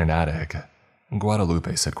or in an attic,"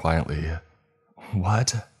 Guadalupe said quietly.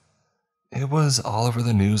 "What?" "It was all over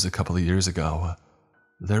the news a couple of years ago.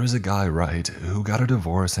 There was a guy, right, who got a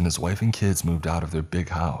divorce and his wife and kids moved out of their big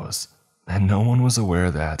house, and no one was aware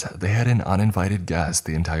that they had an uninvited guest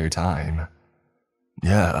the entire time."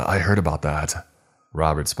 "Yeah, I heard about that,"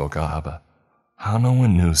 Robert spoke up. "How no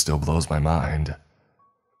one knew still blows my mind."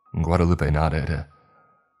 Guadalupe nodded.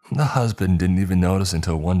 "The husband didn't even notice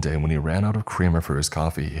until one day when he ran out of creamer for his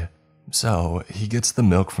coffee. So he gets the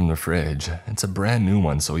milk from the fridge. It's a brand new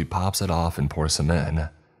one, so he pops it off and pours some in.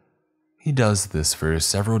 He does this for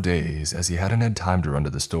several days as he hadn't had time to run to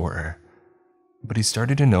the store. But he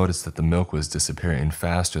started to notice that the milk was disappearing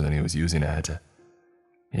faster than he was using it.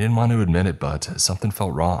 He didn't want to admit it, but something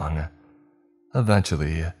felt wrong.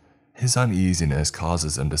 Eventually, his uneasiness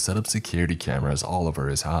causes him to set up security cameras all over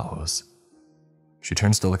his house." She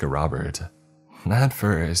turns to look at Robert. "At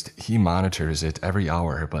first, he monitors it every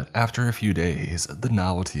hour, but after a few days, the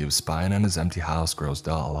novelty of spying on his empty house grows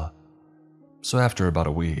dull. So after about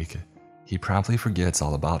a week, he promptly forgets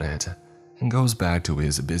all about it and goes back to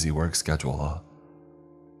his busy work schedule.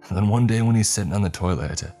 Then one day when he's sitting on the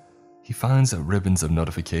toilet, he finds ribbons of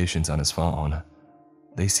notifications on his phone.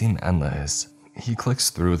 They seem endless. He clicks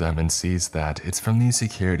through them and sees that it's from the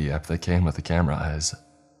security app that came with the cameras.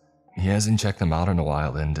 He hasn't checked them out in a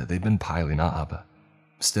while and they've been piling up.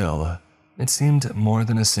 Still, it seemed more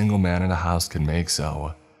than a single man in a house could make,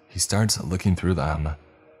 so he starts looking through them.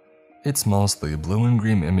 It's mostly blue and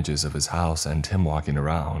green images of his house and him walking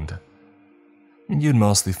around. You'd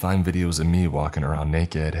mostly find videos of me walking around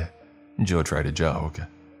naked," Joe tried to joke.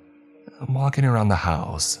 "Walking around the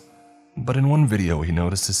house, but in one video he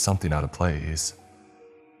notices something out of place.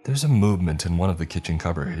 There's a movement in one of the kitchen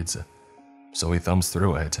cupboards, so he thumbs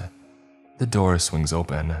through it. The door swings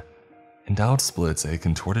open, and out splits a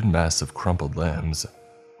contorted mess of crumpled limbs.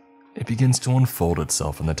 It begins to unfold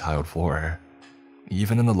itself on the tiled floor.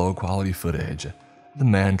 Even in the low-quality footage, the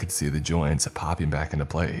man could see the joints popping back into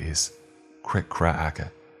place. Crick crack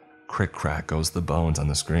goes the bones on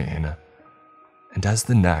the screen. And as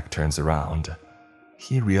the neck turns around,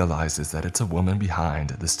 he realizes that it's a woman behind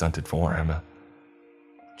the stunted form.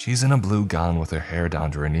 She's in a blue gown with her hair down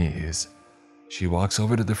to her knees. She walks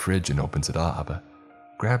over to the fridge and opens it up,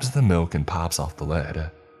 grabs the milk and pops off the lid.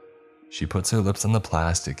 She puts her lips on the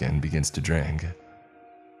plastic and begins to drink.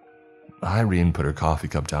 Irene put her coffee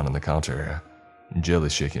cup down on the counter. Jill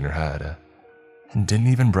is shaking her head. Didn't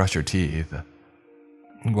even brush her teeth.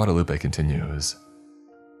 Guadalupe continues.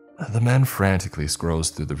 The man frantically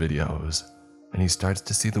scrolls through the videos, and he starts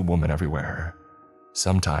to see the woman everywhere,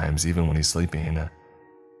 sometimes even when he's sleeping.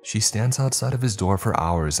 She stands outside of his door for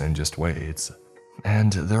hours and just waits,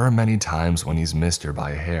 and there are many times when he's missed her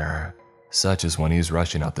by a hair, such as when he's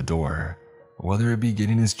rushing out the door, whether it be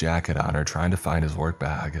getting his jacket on or trying to find his work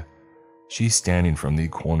bag. She's standing from the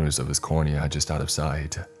corners of his cornea just out of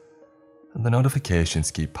sight. The notifications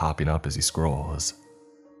keep popping up as he scrolls.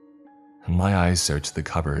 My eyes search the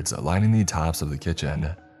cupboards lining the tops of the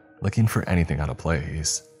kitchen, looking for anything out of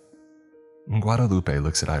place. Guadalupe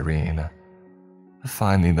looks at Irene.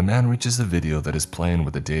 Finally, the man reaches a video that is playing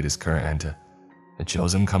with the date is current. It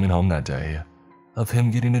shows him coming home that day, of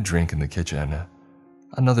him getting a drink in the kitchen.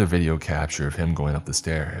 Another video capture of him going up the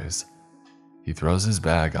stairs. He throws his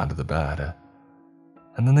bag onto the bed,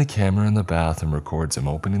 and then the camera in the bathroom records him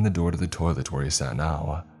opening the door to the toilet where he sat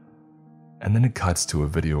now. And then it cuts to a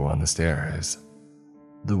video on the stairs.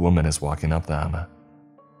 The woman is walking up them.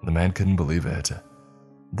 The man couldn't believe it.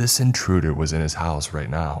 This intruder was in his house right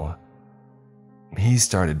now. He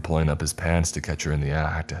started pulling up his pants to catch her in the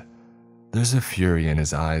act. There's a fury in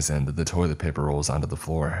his eyes and the toilet paper rolls onto the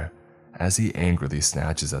floor as he angrily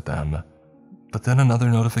snatches at them. But then another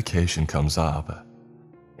notification comes up.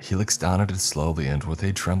 He looks down at it slowly and with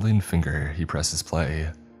a trembling finger he presses play.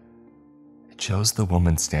 It shows the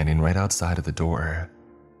woman standing right outside of the door.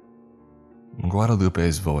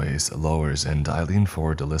 Guadalupe's voice lowers and I lean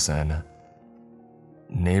forward to listen.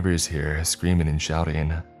 Neighbors hear screaming and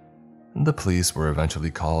shouting. The police were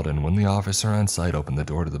eventually called, and when the officer on site opened the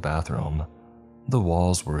door to the bathroom, the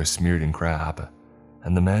walls were smeared in crap,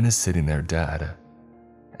 and the man is sitting there dead.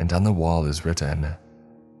 And on the wall is written,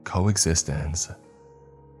 "Coexistence."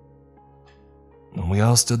 We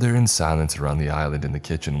all stood there in silence around the island in the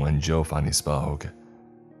kitchen when Joe finally spoke.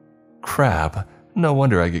 Crap, no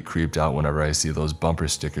wonder I get creeped out whenever I see those bumper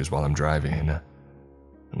stickers while I'm driving.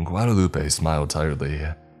 Guadalupe smiled tiredly.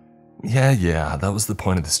 Yeah, that was the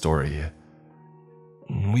point of the story.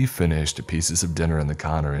 We finished pieces of dinner in the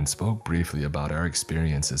counter and spoke briefly about our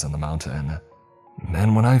experiences on the mountain.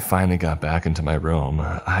 And when I finally got back into my room,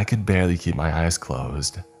 I could barely keep my eyes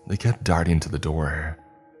closed. They kept darting to the door.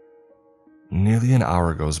 Nearly an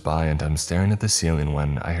hour goes by and I'm staring at the ceiling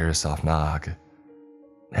when I hear a soft knock.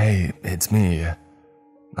 Hey, it's me.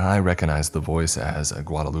 I recognize the voice as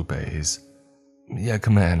Guadalupe's. Yeah,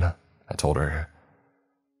 come in, I told her.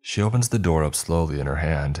 She opens the door up slowly. In her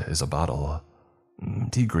hand is a bottle.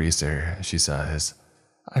 Degreaser, she says.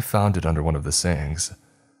 I found it under one of the sinks.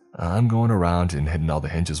 I'm going around and hitting all the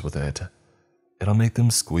hinges with it. It'll make them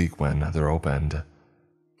squeak when they're opened.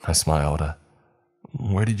 I smiled.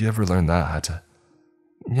 Where did you ever learn that?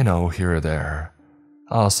 You know, here or there.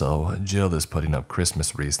 Also, Jill is putting up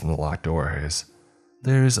Christmas wreaths in the locked doors.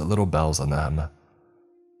 There's little bells on them.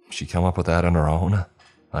 She come up with that on her own?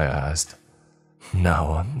 I asked.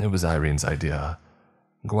 No, it was Irene's idea.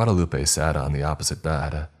 Guadalupe sat on the opposite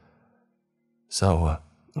bed. So,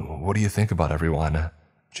 what do you think about everyone?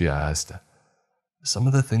 She asked. Some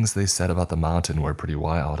of the things they said about the mountain were pretty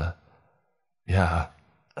wild. Yeah,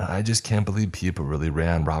 I just can't believe people really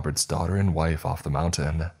ran Robert's daughter and wife off the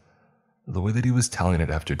mountain. The way that he was telling it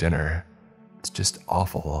after dinner, it's just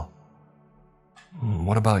awful.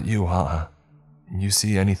 What about you, huh? You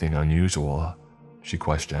see anything unusual? She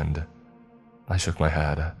questioned. I shook my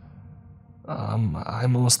head. I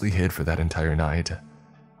mostly hid for that entire night.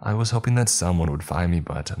 I was hoping that someone would find me,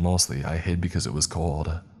 but mostly I hid because it was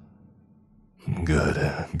cold.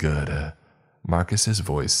 Good. Marcus's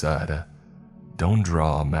voice said, Don't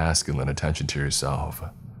draw masculine attention to yourself.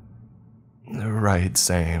 Right,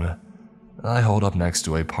 same. I hold up next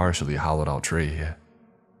to a partially hollowed out tree.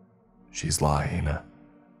 She's lying.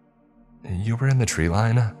 You were in the tree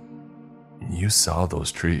line? You saw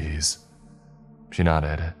those trees. She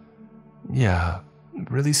nodded. Yeah,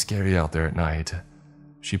 really scary out there at night.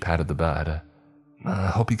 She patted the bed.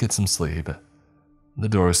 Hope you get some sleep. The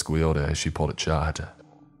door squealed as she pulled it shut.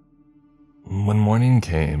 When morning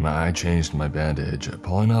came, I changed my bandage,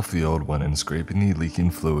 pulling off the old one and scraping the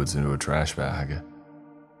leaking fluids into a trash bag.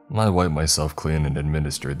 I wiped myself clean and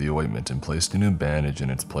administered the ointment and placed a new bandage in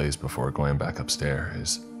its place before going back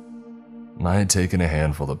upstairs. I had taken a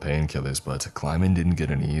handful of painkillers, but climbing didn't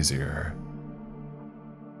get any easier.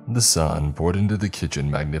 The sun poured into the kitchen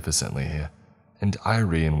magnificently, and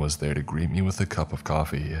Irene was there to greet me with a cup of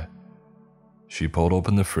coffee. She pulled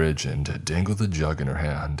open the fridge and dangled the jug in her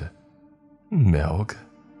hand. "Milk?"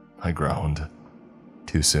 I groaned.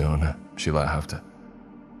 "Too soon," she laughed.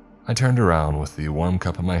 I turned around with the warm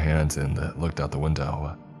cup in my hands and looked out the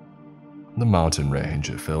window. The mountain range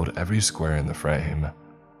filled every square in the frame.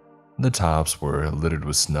 The tops were littered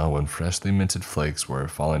with snow and freshly minted flakes were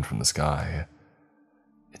falling from the sky.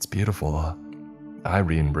 "It's beautiful,"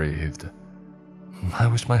 Irene breathed. "I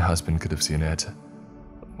wish my husband could have seen it.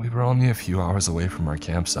 We were only a few hours away from our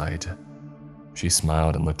campsite." She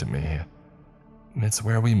smiled and looked at me. "It's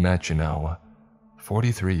where we met,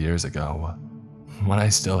 43 years ago, when I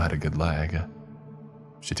still had a good leg."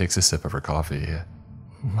 She takes a sip of her coffee.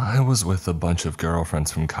 "I was with a bunch of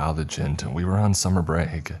girlfriends from college and we were on summer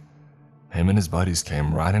break. Him and his buddies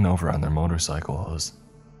came riding over on their motorcycles."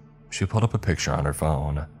 She pulled up a picture on her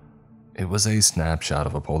phone. It was a snapshot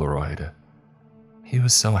of a Polaroid. "He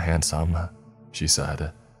was so handsome," she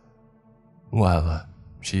said. "Well,"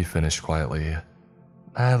 she finished quietly,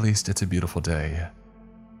 "at least it's a beautiful day."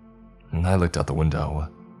 I looked out the window.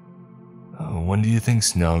 "When do you think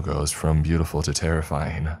snow goes from beautiful to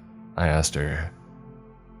terrifying?" I asked her.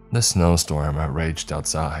 The snowstorm raged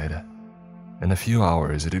outside. In a few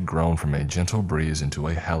hours, it had grown from a gentle breeze into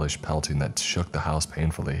a hellish pelting that shook the house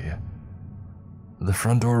painfully. The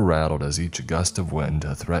front door rattled as each gust of wind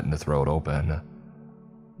threatened to throw it open.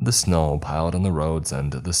 The snow piled on the roads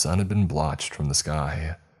and the sun had been blotched from the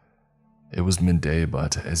sky. It was midday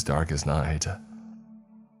but as dark as night.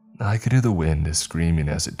 I could hear the wind screaming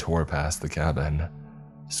as it tore past the cabin,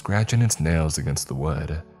 scratching its nails against the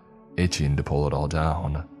wood, itching to pull it all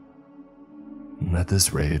down. "At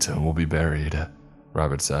this rate, we'll be buried,"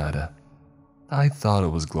 Robert said. "I thought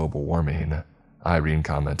it was global warming," Irene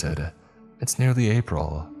commented. "It's nearly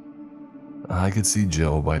April." I could see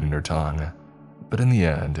Jill biting her tongue, but in the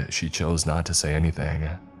end, she chose not to say anything.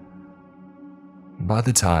 By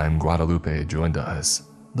the time Guadalupe joined us,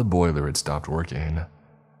 the boiler had stopped working.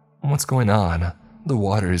 "What's going on? The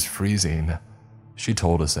water is freezing," she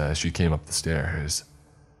told us as she came up the stairs.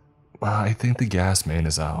 "I think the gas main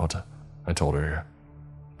is out," I told her.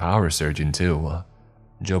 "Power surging too,"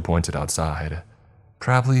 Joe pointed outside.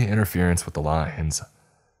 "Probably interference with the lines."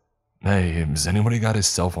 "Hey, has anybody got his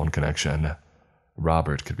cell phone connection?"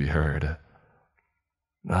 Robert could be heard.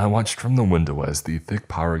 I watched from the window as the thick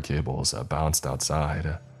power cables bounced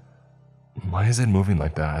outside. "Why is it moving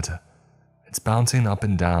like that?" "It's bouncing up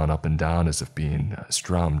and down as if being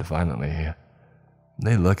strummed violently.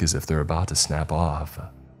 They look as if they're about to snap off."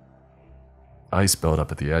 Ice built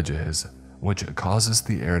up at the edges, which causes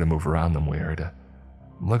the air to move around them weird.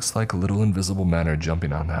 "Looks like little invisible men are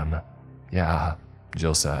jumping on them." "Yeah,"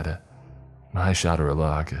 Jill said. I shot her a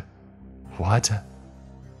look. "What?"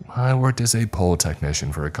 "I worked as a pole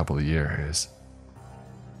technician for a couple of years."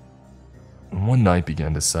 When night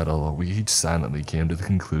began to settle, we each silently came to the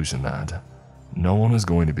conclusion that no one was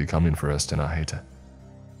going to be coming for us tonight.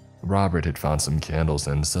 Robert had found some candles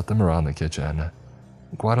and set them around the kitchen.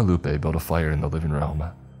 Guadalupe built a fire in the living room.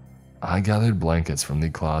 I gathered blankets from the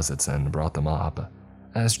closets and brought them up,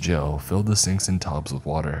 as Jill filled the sinks and tubs with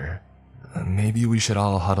water. "Maybe we should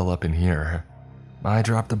all huddle up in here." I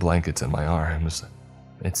dropped the blankets in my arms.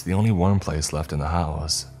 It's the only warm place left in the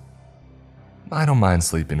house. "I don't mind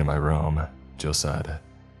sleeping in my room," Jill said.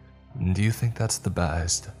 "Do you think that's the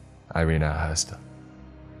best?" Irene asked.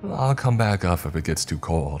 "I'll come back up if it gets too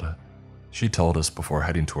cold," she told us before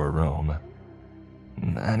heading to her room.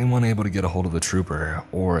 "Anyone able to get a hold of the trooper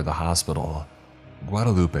or the hospital?"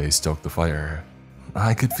 Guadalupe stoked the fire.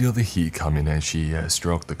 I could feel the heat coming as she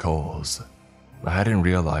stroked the coals. I hadn't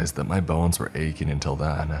realized that my bones were aching until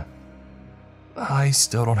then. "I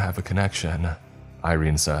still don't have a connection,"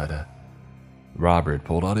 Irene said. Robert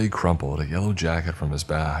pulled out a crumpled yellow jacket from his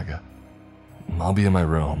bag. "I'll be in my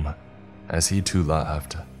room," as he too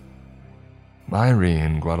left.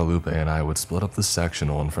 Irene, Guadalupe, and I would split up the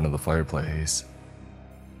sectional in front of the fireplace.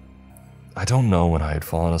 I don't know when I had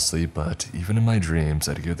fallen asleep, but even in my dreams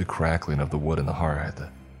I'd hear the crackling of the wood in the hearth.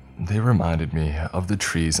 They reminded me of the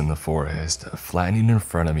trees in the forest, flattening in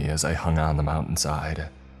front of me as I hung on the mountainside.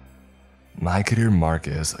 I could hear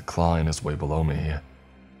Marcus clawing his way below me.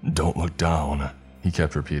 "Don't look down," he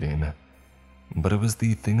kept repeating. But it was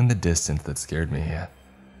the thing in the distance that scared me.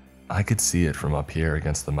 I could see it from up here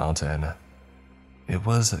against the mountain. It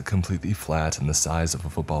was completely flat and the size of a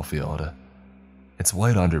football field. Its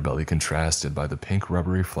white underbelly contrasted by the pink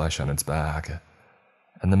rubbery flesh on its back,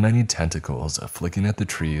 and the many tentacles flicking at the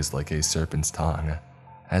trees like a serpent's tongue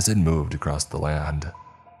as it moved across the land,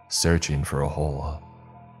 searching for a hole.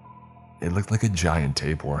 It looked like a giant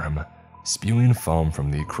tapeworm, spewing foam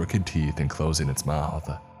from the crooked teeth and closing its mouth.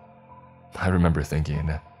 I remember thinking,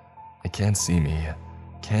 it can't see me,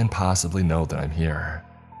 can't possibly know that I'm here.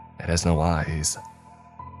 It has no eyes.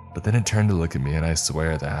 But then it turned to look at me and I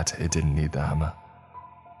swear that it didn't need them.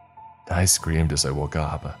 I screamed as I woke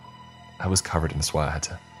up. I was covered in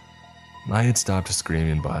sweat. I had stopped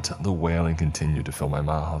screaming, but the wailing continued to fill my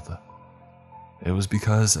mouth. It was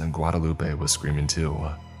because Guadalupe was screaming too.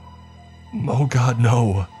 "Oh God,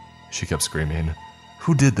 no!" she kept screaming.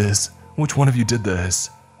 "Who did this? Which one of you did this?"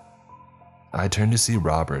 I turned to see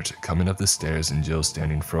Robert coming up the stairs and Jill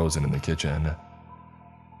standing frozen in the kitchen.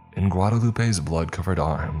 In Guadalupe's blood-covered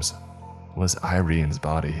arms was Irene's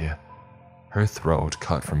body, her throat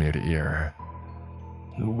cut from ear to ear.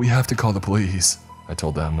 "We have to call the police," I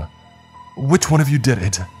told them. "Which one of you did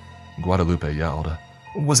it?" Guadalupe yelled.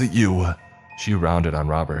 "Was it you?" She rounded on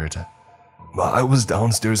Robert. "I was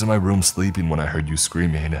downstairs in my room sleeping when I heard you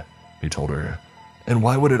screaming," he told her. "And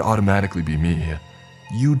why would it automatically be me?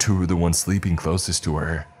 You two were the ones sleeping closest to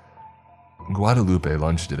her." Guadalupe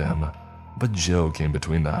lunged at him, but Jill came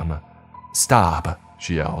between them. "Stop,"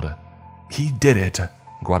 she yelled. "He did it,"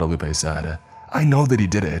 Guadalupe said. "I know that he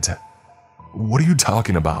did it." "What are you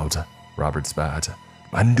talking about?" Robert spat.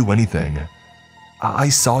 "I didn't do anything." I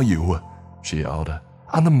saw you," she yelled.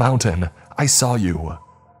 "On the mountain, I saw you."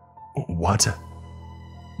 "What?"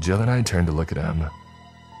 Jill and I turned to look at him.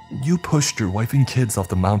 "You pushed your wife and kids off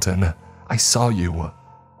the mountain. I saw you."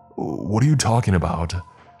 "What are you talking about?"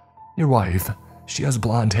 "Your wife, she has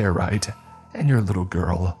blonde hair, right? And your little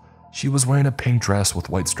girl, she was wearing a pink dress with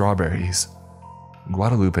white strawberries."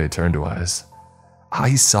 Guadalupe turned to us.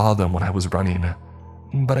 "I saw them when I was running,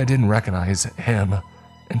 but I didn't recognize him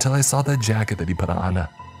until I saw that jacket that he put on."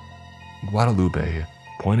 Guadalupe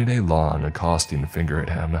pointed a long, accosting finger at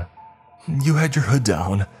him. "You had your hood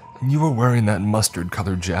down, and you were wearing that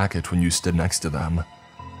mustard-colored jacket when you stood next to them.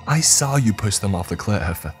 I saw you push them off the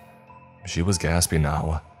cliff." She was gasping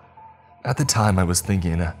now. "At the time I was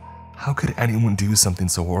thinking, how could anyone do something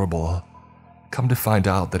so horrible? Come to find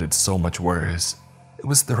out that it's so much worse. It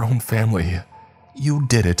was their own family. You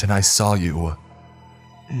did it and I saw you."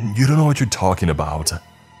 "You don't know what you're talking about,"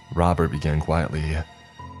 Robert began quietly.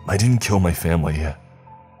 "I didn't kill my family."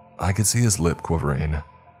 I could see his lip quivering.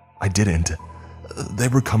 "I didn't. They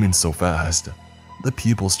were coming so fast. The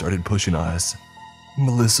people started pushing us.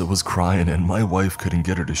 Melissa was crying and my wife couldn't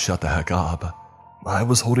get her to shut the heck up. I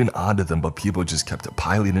was holding on to them, but people just kept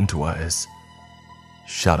piling into us."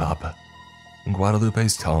 "Shut up."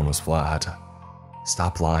 Guadalupe's tone was flat.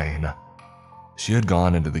 "Stop lying." She had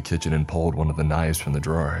gone into the kitchen and pulled one of the knives from the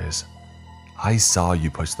drawers. "I saw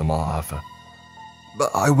you push them off."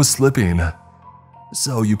 "But I was slipping."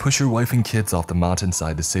 "So you push your wife and kids off the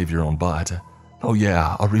mountainside to save your own butt? Oh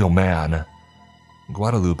yeah, a real man."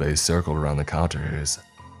 Guadalupe circled around the counters,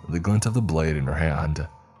 the glint of the blade in her hand.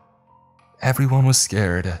 "Everyone was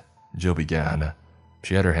scared," Jill began.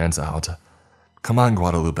 She had her hands out. "Come on,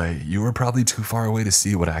 Guadalupe, you were probably too far away to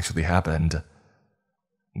see what actually happened."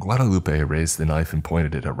 Guadalupe raised the knife and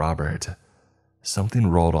pointed it at Robert. Something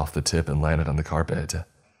rolled off the tip and landed on the carpet.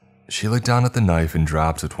 She looked down at the knife and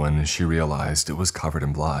dropped it when she realized it was covered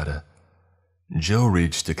in blood. Jill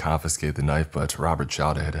reached to confiscate the knife, but Robert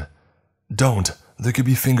shouted, "Don't! There could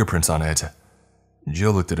be fingerprints on it."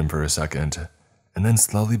 Jill looked at him for a second, and then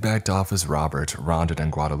slowly backed off as Robert rounded on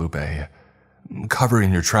Guadalupe.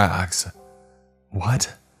 "Covering your tracks."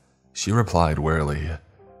 "What?" She replied warily.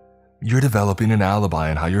 "You're developing an alibi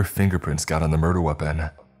on how your fingerprints got on the murder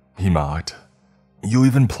weapon," he mocked. "You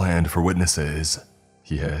even planned for witnesses,"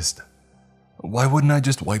 he hissed. "Why wouldn't I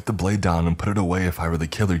just wipe the blade down and put it away if I were the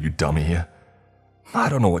killer, you dummy? I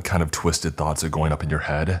don't know what kind of twisted thoughts are going up in your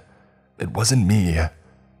head. It wasn't me,"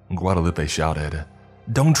 Guadalupe shouted.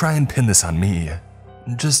 "Don't try and pin this on me.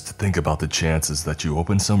 Just think about the chances that you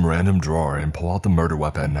open some random drawer and pull out the murder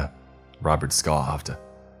weapon." Robert scoffed.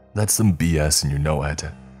 "That's some BS and you know it."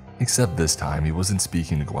 Except this time he wasn't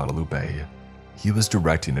speaking to Guadalupe. He was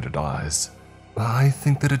directing it at us. "I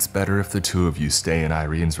think that it's better if the two of you stay in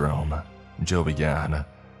Irene's room," Jill began.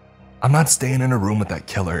 "I'm not staying in a room with that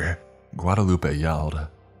killer," Guadalupe yelled.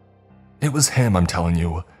 "It was him, I'm telling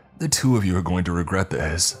you. The two of you are going to regret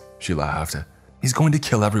this," she laughed. "He's going to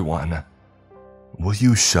kill everyone." "Will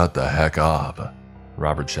you shut the heck up?"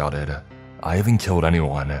 Robert shouted. "I haven't killed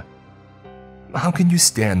anyone." "How can you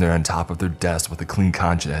stand there on top of their desk with a clean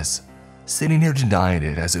conscience, sitting here denying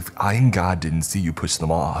it as if I and God didn't see you push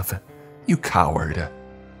them off? You coward."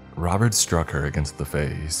 Robert struck her against the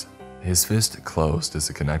face. His fist closed as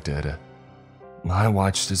it connected. I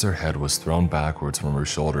watched as her head was thrown backwards from her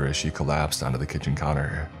shoulder as she collapsed onto the kitchen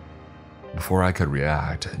counter. Before I could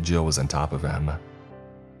react, Jill was on top of him.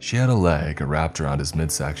 She had a leg wrapped around his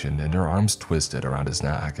midsection and her arms twisted around his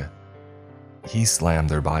neck. He slammed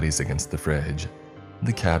their bodies against the fridge.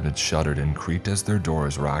 The cabinet shuddered and creaked as their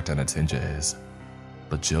doors rocked on its hinges.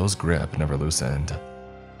 But Jill's grip never loosened.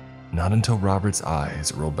 Not until Robert's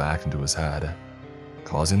eyes rolled back into his head,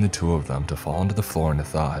 causing the two of them to fall into the floor in a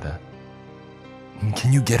thud.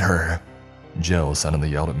 "Can you get her?" Jill suddenly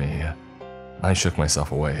yelled at me. I shook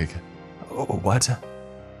myself awake. "What?"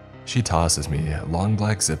 She tosses me long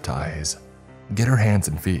black zip ties. "Get her hands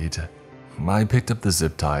and feet." I picked up the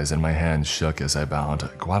zip ties and my hands shook as I bound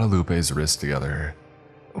Guadalupe's wrists together.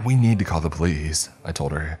 "We need to call the police," I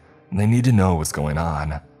told her. "They need to know what's going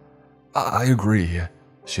on." I agree.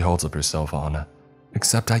 She holds up her cell phone.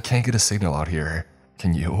 "Except I can't get a signal out here.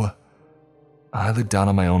 Can you?" I looked down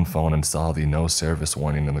on my own phone and saw the no service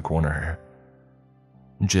warning in the corner.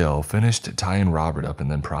 Jill finished tying Robert up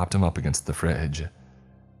and then propped him up against the fridge.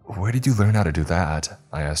 "Where did you learn how to do that?"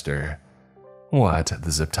 I asked her. "What,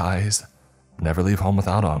 the zip ties? Never leave home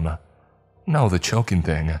without them." "No, the choking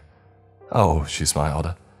thing." "Oh," she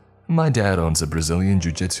smiled. "My dad owns a Brazilian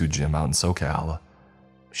jiu-jitsu gym out in SoCal."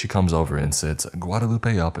 She comes over and sits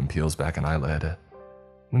Guadalupe up and peels back an eyelid.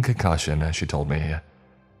 "Concussion," she told me.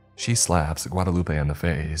 She slaps Guadalupe in the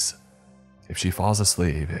face. If she falls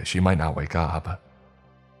asleep, she might not wake up.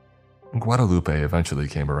 Guadalupe eventually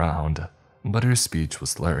came around, but her speech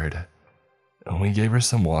was slurred. We gave her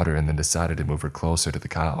some water and then decided to move her closer to the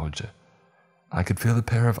couch. I could feel the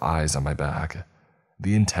pair of eyes on my back.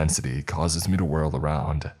 The intensity causes me to whirl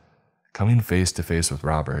around, coming face to face with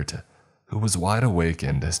Robert, who was wide awake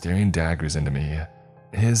and staring daggers into me.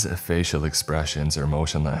 His facial expressions are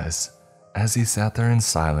motionless, as he sat there in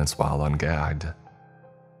silence while ungagged.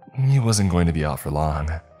 "He wasn't going to be out for long,"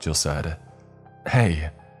 Jill said. "Hey,"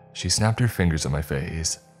 she snapped her fingers at my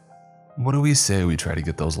face. "What do we say we try to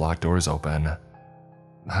get those locked doors open?"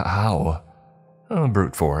 "How?"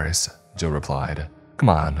 "Brute force," Jill replied. "Come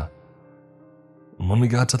on." When we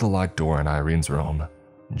got to the locked door in Irene's room,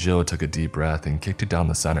 Jill took a deep breath and kicked it down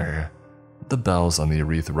the center. The bells on the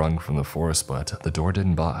wreath rung from the force, but the door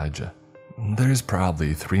didn't budge. "There's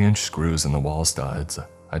probably 3-inch screws in the wall studs,"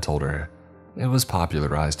 I told her. "It was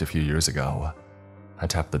popularized a few years ago." I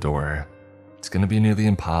tapped the door. "It's going to be nearly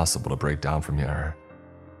impossible to break down from here."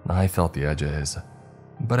 I felt the edges,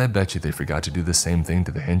 but I bet you they forgot to do the same thing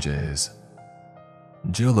to the hinges.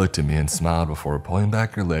 Jill looked at me and smiled before pulling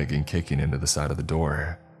back her leg and kicking into the side of the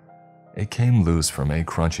door. It came loose from a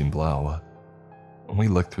crunching blow. We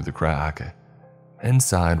looked through the crack.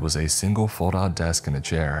 Inside was a single fold-out desk and a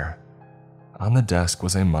chair. On the desk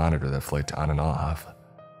was a monitor that flicked on and off.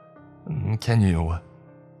 "Can you?"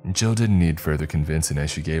 Jill didn't need further convincing as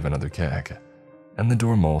she gave another kick, and the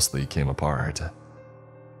door mostly came apart.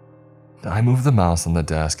 I moved the mouse on the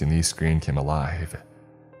desk and the screen came alive.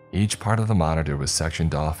 Each part of the monitor was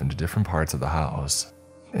sectioned off into different parts of the house.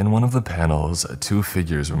 In one of the panels, 2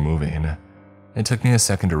 figures were moving. It took me a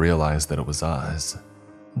second to realize that it was us.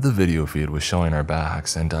 The video feed was showing our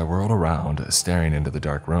backs, and I whirled around, staring into the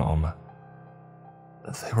dark room.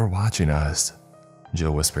 "They were watching us,"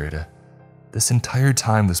 Jill whispered. "This entire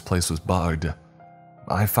time this place was bugged."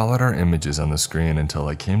 I followed our images on the screen until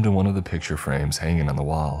I came to one of the picture frames hanging on the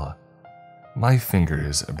wall. My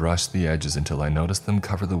fingers brushed the edges until I noticed them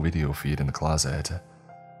cover the video feed in the closet.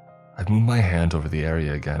 I moved my hand over the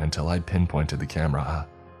area again until I'd pinpointed the camera.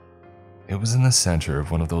 It was in the center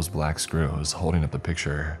of one of those black screws holding up the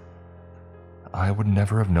picture. I would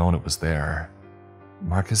never have known it was there.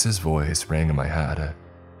 Marcus's voice rang in my head.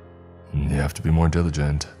 "You have to be more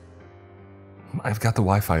diligent." "I've got the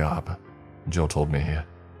Wi-Fi up," Jill told me.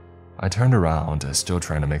 I turned around, still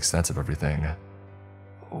trying to make sense of everything.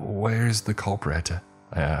 "Where's the culprit?"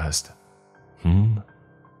 I asked.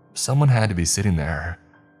 Someone had to be sitting there.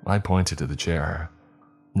 I pointed to the chair.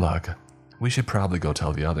 "Look, we should probably go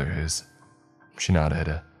tell the others." She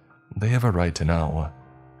nodded. "They have a right to know.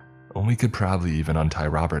 We could probably even untie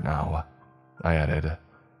Robert now," I added.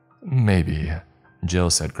 "Maybe," Jill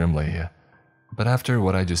said grimly. "But after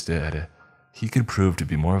what I just did, he could prove to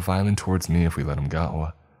be more violent towards me if we let him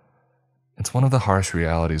go. It's one of the harsh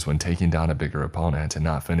realities when taking down a bigger opponent and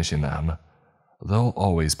not finishing them. They'll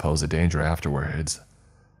always pose a danger afterwards."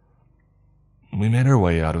 We made our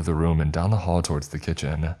way out of the room and down the hall towards the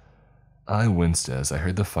kitchen. I winced as I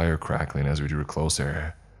heard the fire crackling as we drew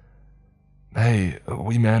closer. "Hey,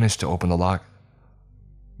 we managed to open the lock."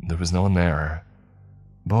 There was no one there.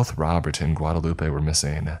 Both Robert and Guadalupe were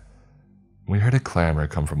missing. We heard a clamor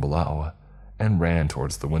come from below and ran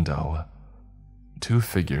towards the window. 2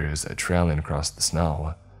 figures trailing across the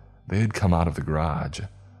snow. They had come out of the garage.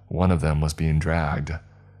 One of them was being dragged.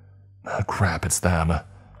 "Crap, it's them,"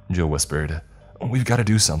 Jill whispered. "We've got to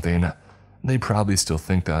do something. They probably still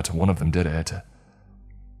think that one of them did it."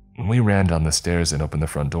 We ran down the stairs and opened the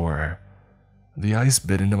front door. The ice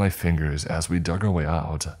bit into my fingers as we dug our way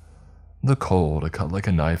out. The cold cut like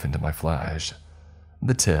a knife into my flesh,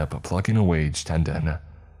 the tip plucking away each tendon,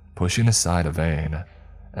 pushing aside a vein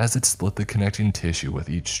as it split the connecting tissue with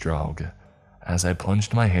each stroke as I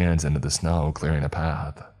plunged my hands into the snow, clearing a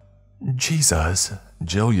path. "Jesus!"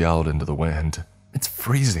 Jill yelled into the wind. "It's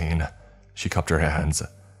freezing." She cupped her hands.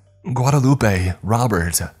 "Guadalupe,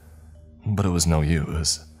 Robert." But it was no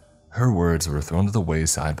use. Her words were thrown to the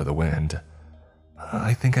wayside by the wind.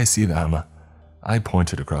 "I think I see them." I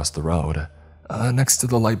pointed across the road, next to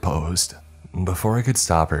the light post. Before I could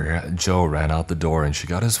stop her, Joe ran out the door and she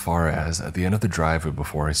got as far as at the end of the driveway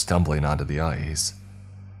before stumbling onto the ice.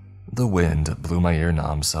 The wind blew my ear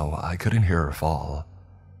numb so I couldn't hear her fall.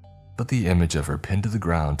 But the image of her pinned to the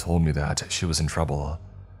ground told me that she was in trouble.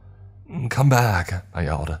 "Come back," I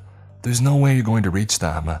yelled. "There's no way you're going to reach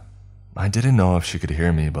them." I didn't know if she could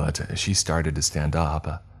hear me, but she started to stand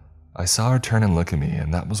up. I saw her turn and look at me,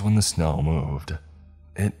 and that was when the snow moved.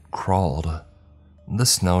 It crawled. The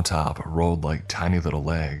snow top rolled like tiny little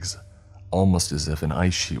legs, almost as if an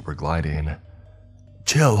ice sheet were gliding.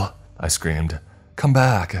 "Jill," I screamed. "Come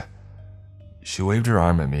back." She waved her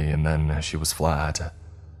arm at me, and then she was flat.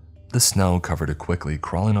 The snow covered her quickly,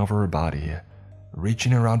 crawling over her body,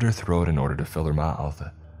 reaching around her throat in order to fill her mouth,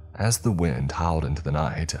 as the wind howled into the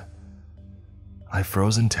night. I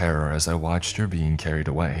froze in terror as I watched her being carried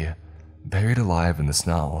away, buried alive in the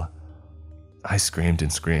snow. I screamed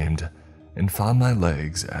and found my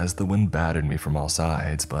legs as the wind battered me from all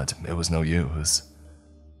sides, but it was no use.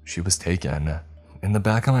 She was taken. In the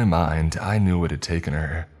back of my mind, I knew it had taken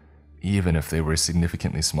her, even if they were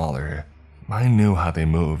significantly smaller. I knew how they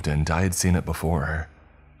moved, and I had seen it before,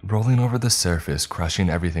 rolling over the surface, crushing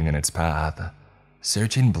everything in its path,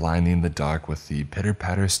 searching blindly in the dark with the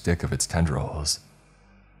pitter-patter stick of its tendrils.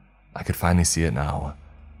 I could finally see it now,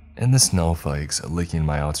 in the snowflakes licking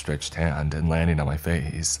my outstretched hand and landing on my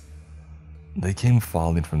face. They came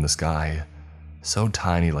falling from the sky, so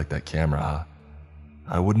tiny like that camera.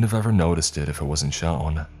 I wouldn't have ever noticed it if it wasn't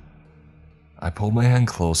shown. I pulled my hand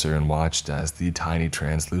closer and watched as the tiny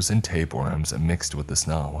translucent tapeworms mixed with the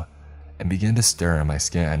snow and began to stir in my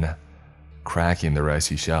skin, cracking their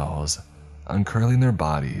icy shells, uncurling their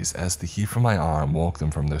bodies as the heat from my arm woke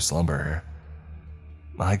them from their slumber.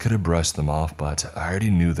 I could have brushed them off, but I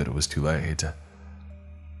already knew that it was too late.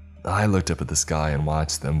 I looked up at the sky and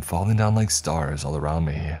watched them falling down like stars all around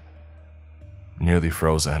me. Nearly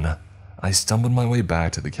frozen, I stumbled my way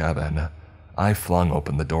back to the cabin. I flung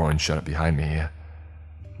open the door and shut it behind me.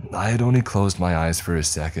 I had only closed my eyes for a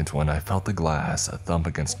second when I felt the glass thump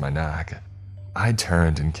against my neck. I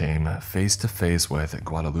turned and came face to face with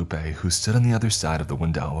Guadalupe, who stood on the other side of the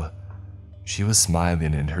window. She was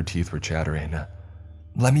smiling and her teeth were chattering.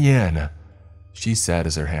 "Let me in," she said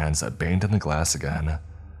as her hands banged on the glass again,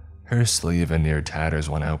 her sleeve in near tatters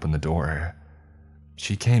when I opened the door.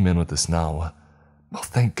 She came in with the snow. "Oh,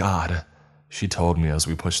 thank God," she told me as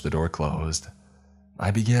we pushed the door closed.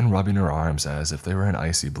 I began rubbing her arms as if they were an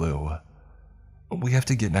icy blue. "We have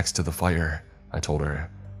to get next to the fire," I told her.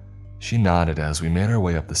 She nodded as we made our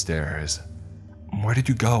way up the stairs. "Where did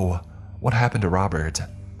you go? What happened to Robert?"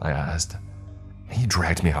 I asked. "He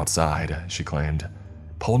dragged me outside," she claimed.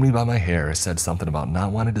 "Pulled me by my hair, said something about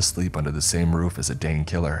not wanting to sleep under the same roof as a dang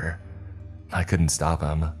killer." I couldn't stop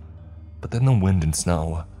him. But then the wind and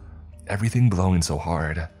snow, everything blowing so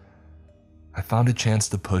hard. I found a chance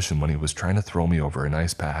to push him when he was trying to throw me over an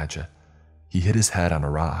ice patch. He hit his head on a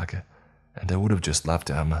rock, and I would have just left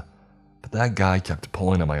him. But that guy kept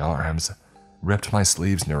pulling at my arms, ripped my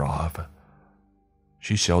sleeves near off.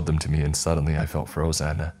 She showed them to me and suddenly I felt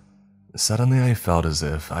frozen. Suddenly I felt as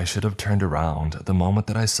if I should have turned around the moment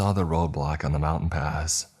that I saw the roadblock on the mountain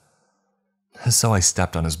pass. "So I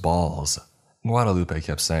stepped on his balls," Guadalupe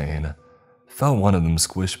kept saying. "Felt one of them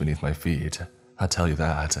squish beneath my feet, I'll tell you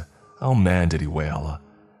that. Oh man, did he wail.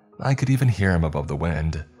 I could even hear him above the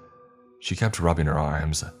wind." She kept rubbing her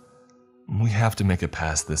arms. "We have to make it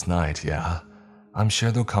past this night, yeah? I'm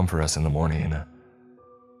sure they'll come for us in the morning."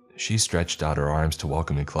 She stretched out her arms to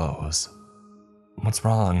welcome me close. "What's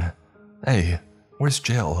wrong? Hey, where's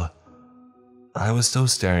Jill?" I was still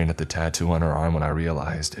staring at the tattoo on her arm when I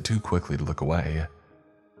realized too quickly to look away.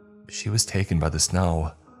 She was taken by the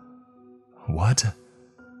snow. "What?"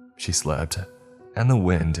 She slipped, and the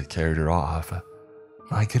wind carried her off.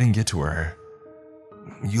 I couldn't get to her.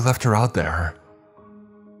 "You left her out there."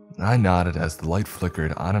 I nodded as the light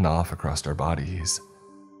flickered on and off across our bodies,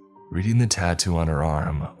 reading the tattoo on her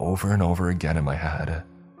arm over and over again in my head.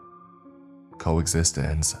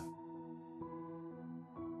 coexistence.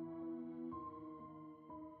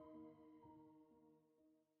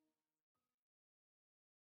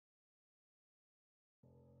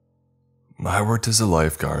 I worked as a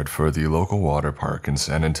lifeguard for the local water park in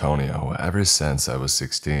San Antonio ever since I was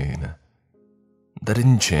 16. That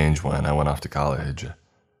didn't change when I went off to college.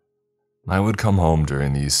 I would come home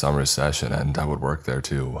during the summer session and I would work there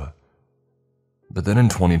too. But then in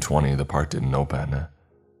 2020, the park didn't open.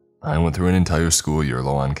 I went through an entire school year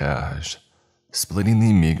low on cash, splitting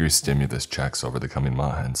the meager stimulus checks over the coming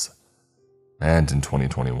months. And in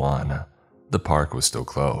 2021, the park was still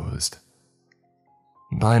closed.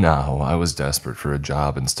 By now, I was desperate for a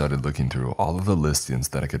job and started looking through all of the listings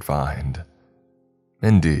that I could find.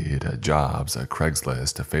 Indeed, jobs,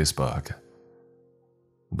 Craigslist, Facebook.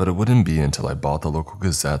 But it wouldn't be until I bought the local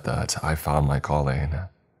gazette that I found my calling.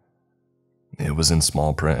 It was in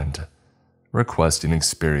small print, requesting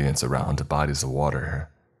experience around bodies of water,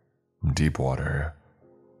 deep water.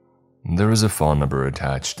 There was a phone number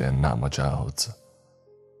attached and not much else.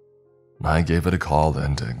 I gave it a call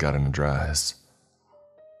and got an address.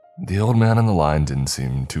 The old man on the line didn't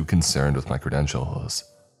seem too concerned with my credentials.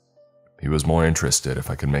 He was more interested if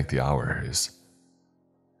I could make the hours.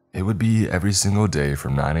 It would be every single day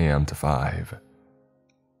from 9 a.m. to 5.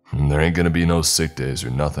 There ain't gonna be no sick days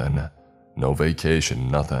or nothing. No vacation,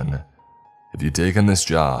 nothing. If you take on this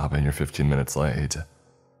job and you're 15 minutes late,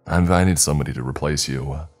 I'm finding somebody to replace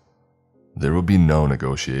you. There will be no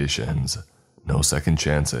negotiations, no second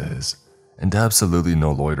chances, and absolutely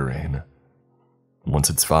no loitering. Once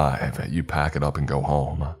it's 5, you pack it up and go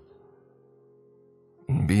home.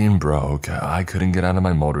 Being broke, I couldn't get out of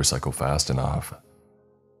my motorcycle fast enough.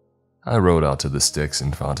 I rode out to the sticks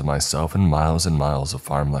and found myself in miles and miles of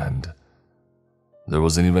farmland. There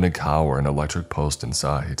wasn't even a cow or an electric post in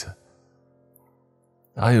sight.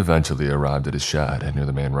 I eventually arrived at a shed near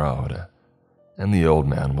the main road, and the old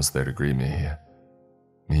man was there to greet me.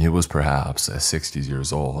 He was perhaps 60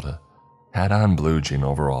 years old, had on blue jean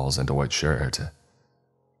overalls and a white shirt.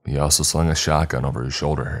 He also slung a shotgun over his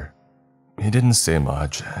shoulder. He didn't say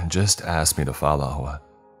much, just asked me to follow.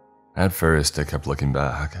 At first, I kept looking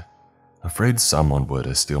back, afraid someone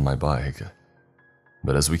would steal my bike.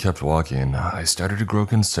 But as we kept walking, I started to grow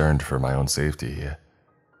concerned for my own safety.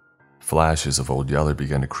 Flashes of Old Yeller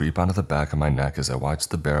began to creep onto the back of my neck as I watched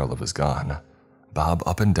the barrel of his gun bob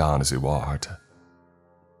up and down as he walked.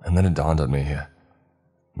 And then it dawned on me,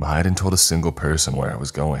 I hadn't told a single person where I was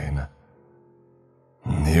going.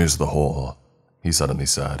 "Here's the hole," he suddenly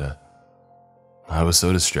said. I was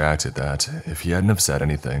so distracted that if he hadn't have said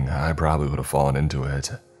anything, I probably would have fallen into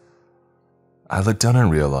it. I looked down and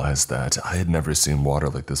realized that I had never seen water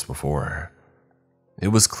like this before. It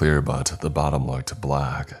was clear, but the bottom looked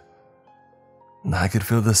black. I could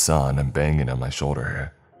feel the sun banging on my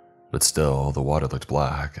shoulder, but still the water looked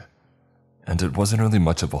black. And it wasn't really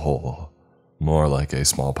much of a hole, more like a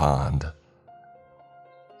small pond.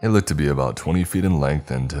 It looked to be about 20 feet in length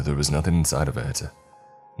and there was nothing inside of it.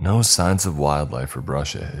 No signs of wildlife or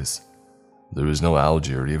brushes. There was no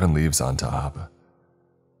algae or even leaves on top.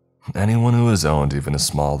 Anyone who has owned even a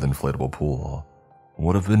small inflatable pool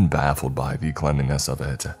would have been baffled by the cleanliness of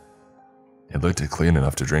it. It looked clean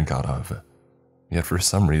enough to drink out of, yet for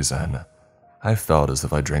some reason, I felt as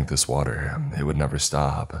if I drank this water, it would never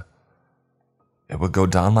stop. It would go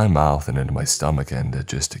down my mouth and into my stomach and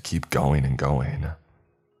just keep going and going.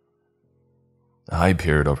 I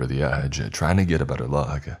peered over the edge, trying to get a better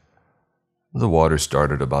look. The water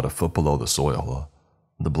started about a foot below the soil.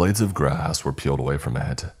 The blades of grass were peeled away from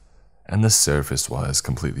it, and the surface was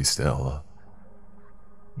completely still.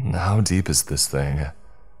 How deep is this thing?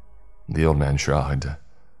 The old man shrugged.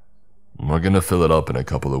 We're gonna fill it up in a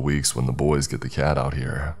couple of weeks when the boys get the cat out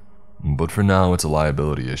here, but for now it's a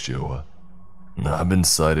liability issue. I've been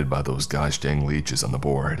cited by those gosh dang leeches on the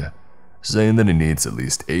board, saying that it needs at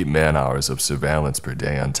least 8 man-hours of surveillance per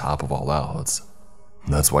day on top of all else.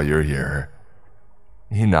 That's why you're here.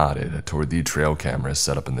 He nodded toward the trail cameras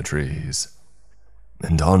set up in the trees.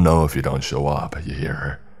 And I'll know if you don't show up, you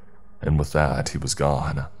hear? And with that, he was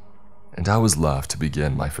gone, and I was left to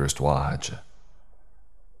begin my first watch.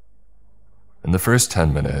 In the first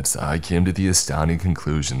 10 minutes, I came to the astounding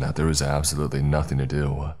conclusion that there was absolutely nothing to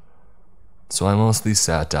do. So I mostly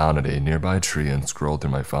sat down at a nearby tree and scrolled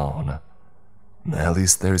through my phone. At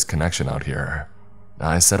least there's connection out here,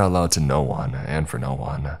 I said out loud to no one and for no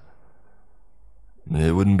one.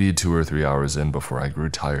 It wouldn't be 2 or 3 hours in before I grew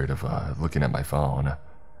tired of looking at my phone,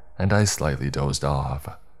 and I slightly dozed off.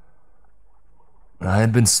 I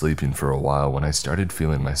had been sleeping for a while when I started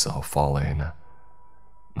feeling myself falling.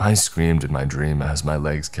 I screamed in my dream as my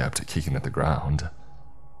legs kept kicking at the ground.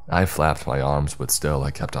 I flapped my arms, but still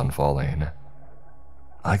I kept on falling.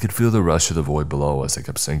 I could feel the rush of the void below as I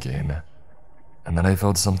kept sinking, and then I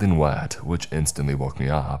felt something wet, which instantly woke me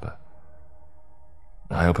up.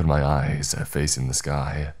 I opened my eyes, facing the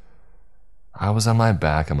sky. I was on my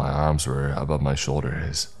back and my arms were above my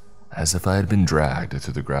shoulders, as if I had been dragged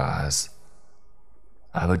through the grass.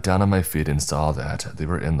 I looked down at my feet and saw that they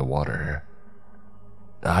were in the water.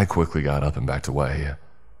 I quickly got up and backed away.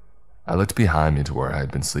 I looked behind me to where I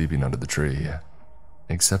had been sleeping under the tree,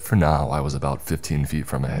 except for now I was about 15 feet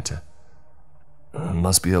from it.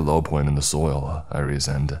 Must be a low point in the soil, I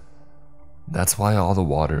reasoned. That's why all the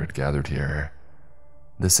water had gathered here.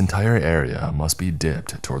 This entire area must be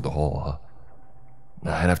dipped toward the hole.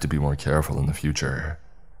 I'd have to be more careful in the future.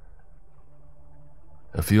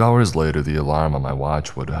 A few hours later, the alarm on my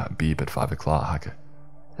watch would beep at 5 o'clock,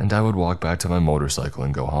 and I would walk back to my motorcycle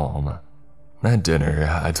and go home. At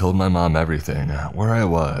dinner, I told my mom everything, where I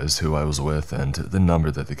was, who I was with, and the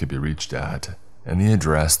number that they could be reached at, and the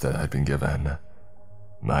address that I'd been given.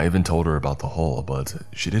 I even told her about the hole, but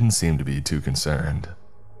she didn't seem to be too concerned.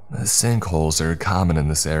 Sinkholes are common in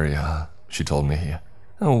this area, she told me.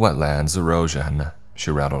 Wetlands, erosion,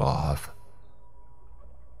 she rattled off.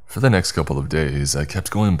 For the next couple of days, I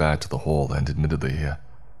kept going back to the hole, and admittedly,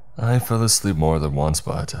 I fell asleep more than once,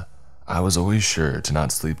 but I was always sure to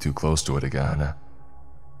not sleep too close to it again.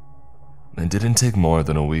 It didn't take more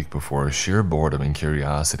than a week before sheer boredom and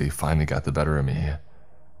curiosity finally got the better of me,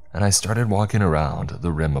 and I started walking around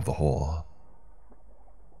the rim of the hole.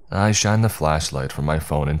 I shined the flashlight from my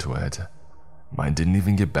phone into it. Mine didn't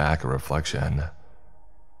even get back a reflection.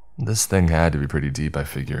 This thing had to be pretty deep, I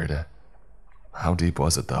figured. How deep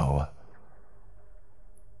was it, though?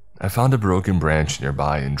 I found a broken branch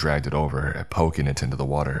nearby and dragged it over, poking it into the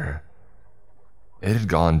water. It had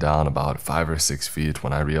gone down about 5 or 6 feet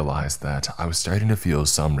when I realized that I was starting to feel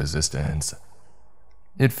some resistance.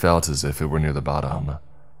 It felt as if it were near the bottom,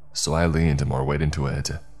 so I leaned more weight into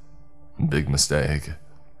it. Big mistake.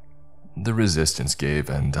 The resistance gave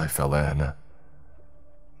and I fell in.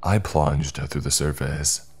 I plunged through the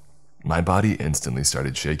surface. My body instantly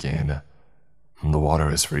started shaking. The water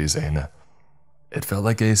was freezing. It felt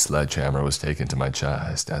like a sledgehammer was taken to my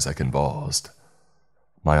chest as I convulsed.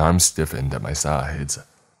 My arms stiffened at my sides.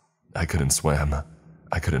 I couldn't swim.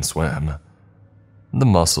 The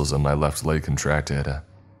muscles of my left leg contracted.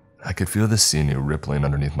 I could feel the sinew rippling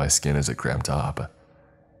underneath my skin as it cramped up.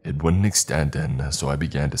 It wouldn't extend in, so I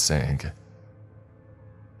began to sink.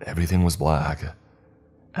 Everything was black,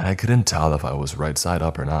 and I couldn't tell if I was right side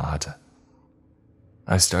up or not.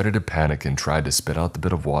 I started to panic and tried to spit out the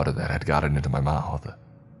bit of water that had gotten into my mouth,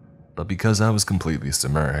 but because I was completely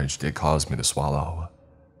submerged, it caused me to swallow.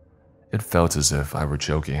 It felt as if I were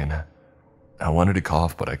choking. I wanted to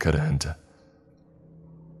cough, but I couldn't.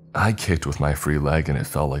 I kicked with my free leg and it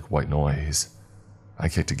felt like white noise. I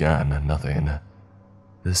kicked again, nothing.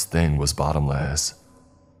 This thing was bottomless.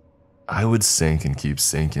 I would sink and keep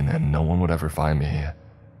sinking and no one would ever find me.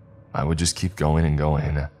 I would just keep going and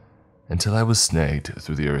going until I was snagged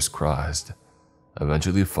through the Earth's crust,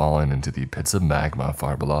 eventually falling into the pits of magma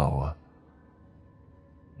far below.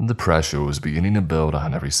 The pressure was beginning to build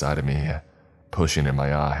on every side of me, pushing in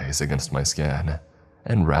my eyes, against my skin,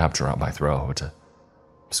 and wrapped around my throat,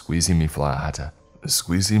 squeezing me flat,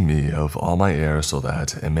 squeezing me of all my air so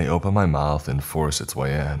that it may open my mouth and force its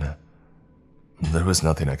way in. There was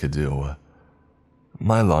nothing I could do.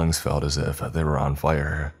 My lungs felt as if they were on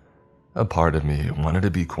fire. A part of me wanted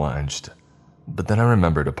to be quenched, but then I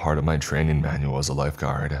remembered a part of my training manual as a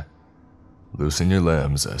lifeguard. Loosen your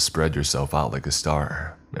limbs, spread yourself out like a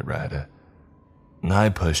star, it read. I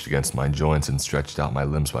pushed against my joints and stretched out my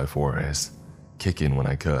limbs by force, kicking when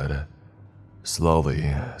I could. Slowly,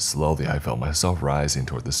 I felt myself rising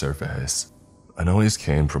toward the surface. A noise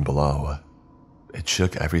came from below. It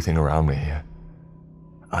shook everything around me.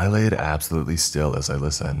 I laid absolutely still as I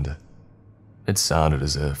listened. It sounded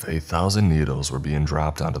as if 1,000 needles were being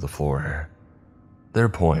dropped onto the floor, their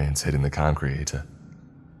points hitting the concrete.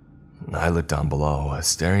 I looked down below,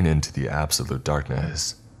 staring into the absolute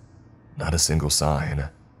darkness. Not a single sign,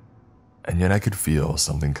 and yet I could feel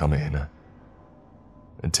something coming.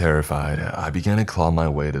 Terrified, I began to claw my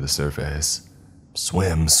way to the surface.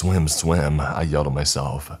 Swim, swim, swim, I yelled at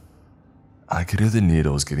myself. I could hear the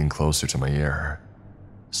needles getting closer to my ear.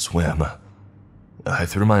 Swim. I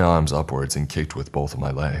threw my arms upwards and kicked with both of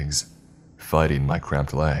my legs, fighting my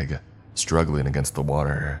cramped leg, struggling against the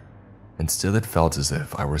water, and still it felt as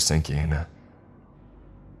if I were sinking.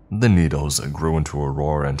 The needles grew into a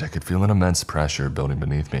roar and I could feel an immense pressure building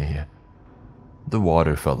beneath me. The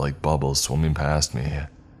water felt like bubbles swimming past me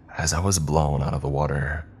as I was blown out of the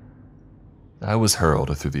water. I was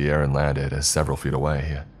hurled through the air and landed several feet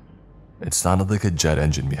away. It sounded like a jet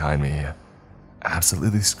engine behind me,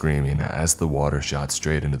 absolutely screaming as the water shot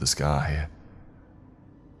straight into the sky.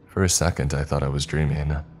 For a second, I thought I was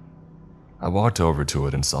dreaming. I walked over to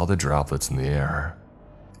it and saw the droplets in the air.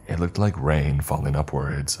 It looked like rain falling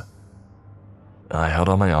upwards. I held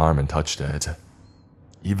on my arm and touched it.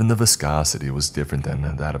 Even the viscosity was different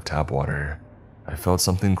than that of tap water. I felt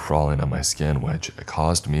something crawling on my skin, which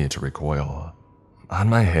caused me to recoil. On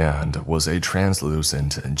my hand was a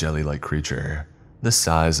translucent, jelly-like creature, the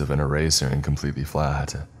size of an eraser and completely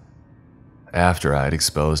flat. After I had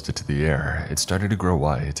exposed it to the air, it started to grow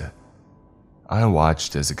white. I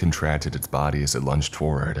watched as it contracted its body as it lunged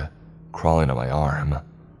forward, crawling on my arm.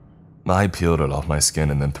 I peeled it off my skin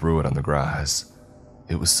and then threw it on the grass.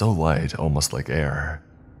 It was so light, almost like air.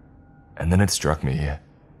 And then it struck me.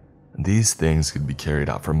 These things could be carried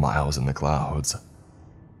out for miles in the clouds.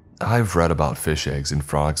 I've read about fish eggs and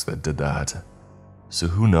frogs that did that, so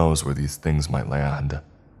who knows where these things might land.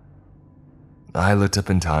 I looked up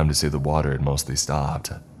in time to see the water had mostly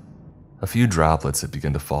stopped. A few droplets had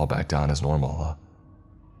begun to fall back down as normal.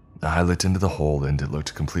 I looked into the hole and it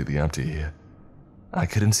looked completely empty. I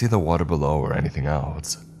couldn't see the water below or anything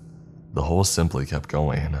else. The hole simply kept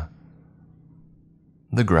going.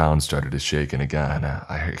 The ground started to shake, and again,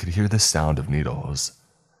 I could hear the sound of needles.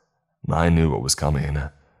 I knew what was coming,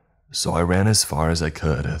 so I ran as far as I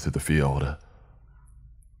could through the field.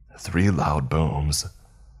 3 loud booms.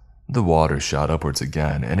 The water shot upwards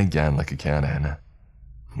again and again like a cannon.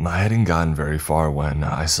 I hadn't gotten very far when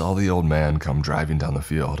I saw the old man come driving down the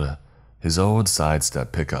field, his old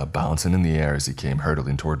sidestep pickup bouncing in the air as he came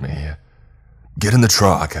hurtling toward me. "Get in the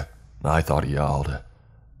truck," I thought he yelled.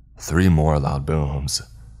 3 more loud booms.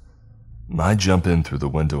 I jump in through the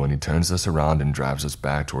window and he turns us around and drives us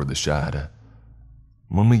back toward the shed.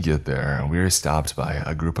 When we get there, we are stopped by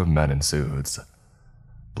a group of men in suits.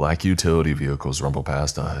 Black utility vehicles rumble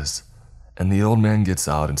past us, and the old man gets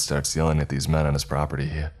out and starts yelling at these men on his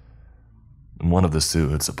property. One of the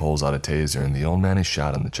suits pulls out a taser and the old man is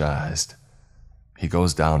shot in the chest. He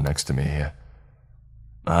goes down next to me.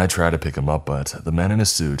 I try to pick him up, but the man in a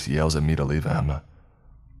suit yells at me to leave him.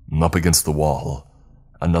 "I'm up against the wall,"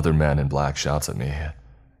 another man in black shouts at me.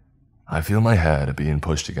 I feel my head being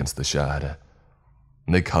pushed against the shed.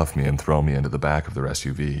 They cuff me and throw me into the back of their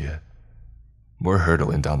SUV. We're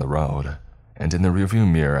hurtling down the road, and in the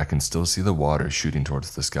rearview mirror I can still see the water shooting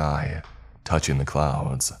towards the sky, touching the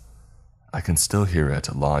clouds. I can still hear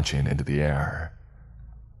it launching into the air.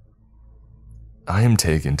 I am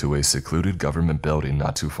taken to a secluded government building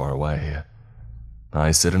not too far away.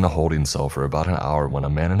 I sit in a holding cell for about an hour when a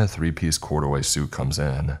man in a 3-piece corduroy suit comes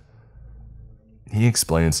in. He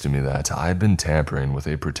explains to me that I had been tampering with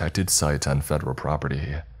a protected site on federal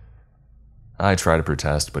property. I try to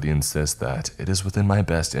protest, but he insists that it is within my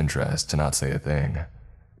best interest to not say a thing,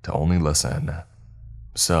 to only listen.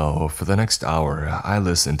 So, for the next hour, I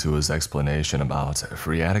listen to his explanation about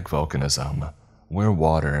phreatic volcanism, where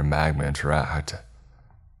water and magma interact.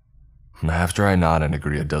 After I nod and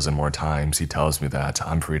agree a dozen more times, he tells me that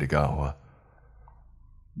I'm free to go.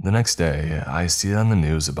 The next day, I see on the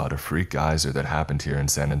news about a freak geyser that happened here in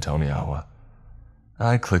San Antonio.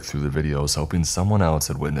 I click through the videos hoping someone else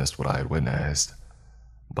had witnessed what I had witnessed,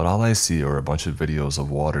 but all I see are a bunch of videos of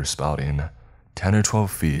water spouting 10 or 12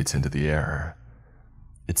 feet into the air.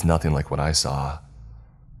 It's nothing like what I saw.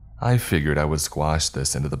 I figured I would squash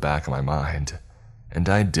this into the back of my mind, and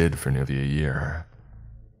I did for nearly a year.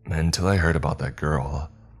 Until I heard about that girl,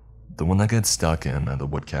 the one that gets stuck in the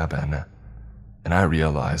wood cabin, and I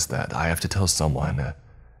realized that I have to tell someone,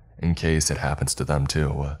 in case it happens to them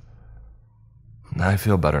too. I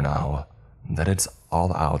feel better now, that it's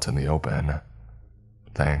all out in the open.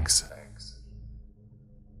 Thanks.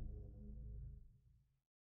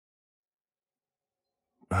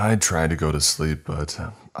 I tried to go to sleep, but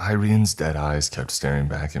Irene's dead eyes kept staring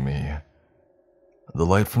back at me. The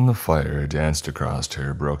light from the fire danced across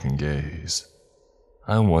her broken gaze.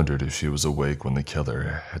 I wondered if she was awake when the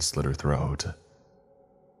killer had slit her throat.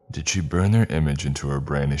 Did she burn their image into her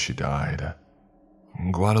brain as she died?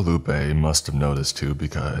 Guadalupe must have noticed too,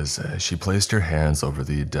 because she placed her hands over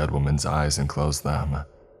the dead woman's eyes and closed them.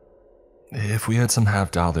 If we had some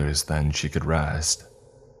 $50, then she could rest.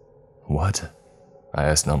 What? I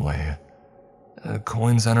asked numbly.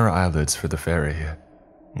 Coins on her eyelids for the ferry,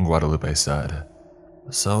 Guadalupe said,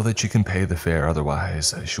 so that she can pay the fare,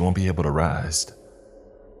 otherwise she won't be able to rest.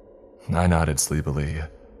 I nodded sleepily.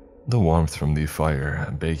 The warmth from the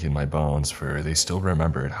fire baking my bones, for they still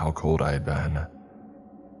remembered how cold I had been.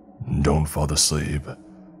 "Don't fall asleep."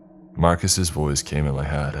 Marcus's voice came in my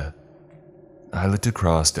head. I looked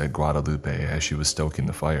across at Guadalupe as she was stoking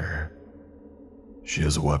the fire. "She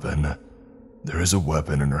has a weapon. There is a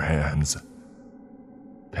weapon in her hands."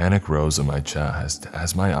 Panic rose in my chest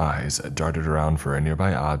as my eyes darted around for a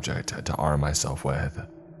nearby object to arm myself with.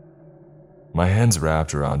 My hands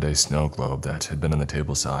wrapped around a snow globe that had been on the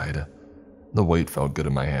table side. The weight felt good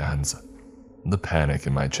in my hands. The panic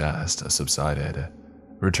in my chest subsided,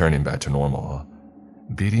 returning back to normal,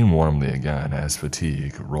 beating warmly again as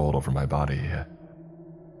fatigue rolled over my body.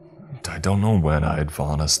 I don't know when I had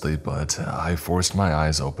fallen asleep, but I forced my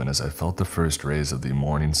eyes open as I felt the first rays of the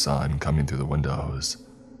morning sun coming through the windows.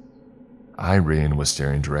 Irene was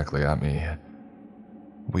staring directly at me.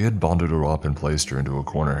 We had bundled her up and placed her into a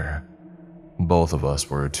corner. Both of us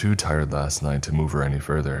were too tired last night to move her any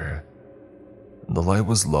further. The light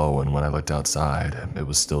was low, and when I looked outside, it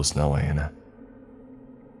was still snowing.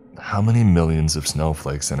 How many millions of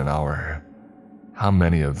snowflakes in an hour? How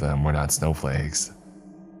many of them were not snowflakes?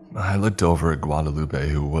 I looked over at Guadalupe,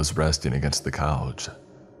 who was resting against the couch.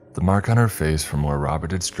 The mark on her face from where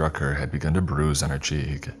Robert had struck her had begun to bruise on her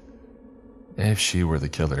cheek. If she were the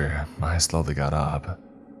killer, I slowly got up.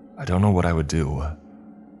 I don't know what I would do.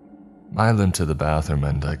 I limped to the bathroom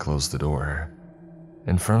and I closed the door.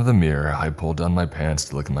 In front of the mirror, I pulled down my pants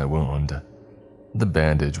to look at my wound. The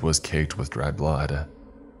bandage was caked with dry blood.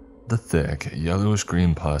 The thick,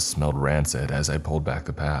 yellowish-green pus smelled rancid as I pulled back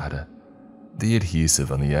the pad. The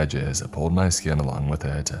adhesive on the edges pulled my skin along with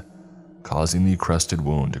it, causing the crusted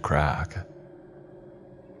wound to crack.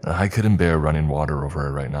 I couldn't bear running water over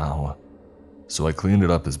it right now, so I cleaned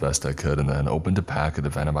it up as best I could and then opened a packet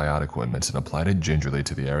of antibiotic ointment and applied it gingerly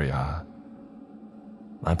to the area.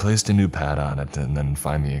 I placed a new pad on it and then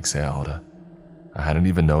finally exhaled. I hadn't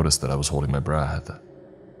even noticed that I was holding my breath.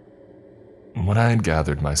 When I had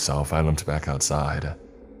gathered myself, I limped back outside.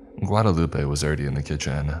 Guadalupe was already in the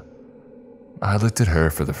kitchen. I looked at her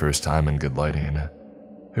for the first time in good lighting.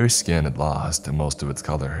 Her skin had lost most of its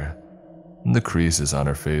color. The creases on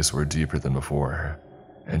her face were deeper than before,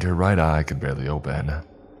 and her right eye could barely open.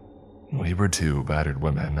 We were two battered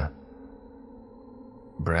women.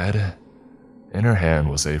 "Bread?" In her hand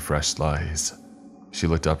was a fresh slice. She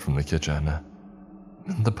looked up from the kitchen.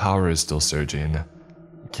 "The power is still surging.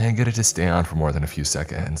 Can't get it to stay on for more than a few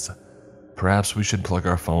seconds. Perhaps we should plug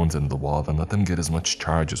our phones into the wall and let them get as much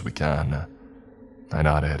charge as we can." I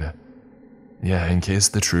nodded. "Yeah, in case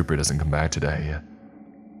the trooper doesn't come back today."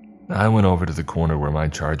 I went over to the corner where my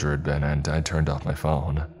charger had been and I turned off my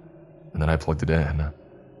phone, and then I plugged it in.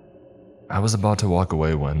 I was about to walk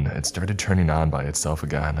away when it started turning on by itself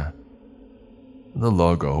again. The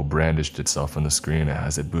logo brandished itself on the screen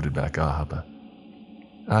as it booted back up.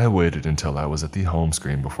 I waited until I was at the home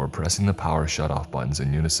screen before pressing the power shut-off buttons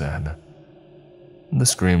in unison. The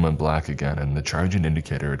screen went black again and the charging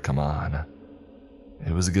indicator had come on.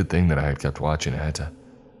 It was a good thing that I had kept watching it,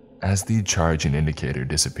 as the charging indicator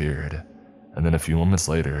disappeared, and then a few moments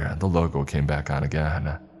later, the logo came back on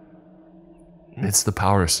again. "It's the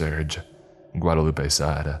power surge," Guadalupe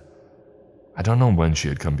said. I don't know when she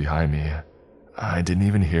had come behind me. I didn't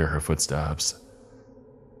even hear her footsteps.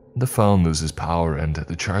 The phone loses power and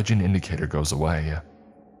the charging indicator goes away,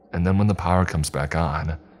 and then when the power comes back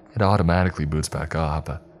on, it automatically boots back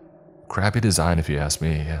up. Crappy design if you ask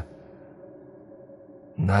me.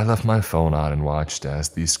 I left my phone on and watched as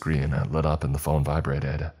the screen lit up and the phone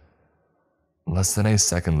vibrated. Less than a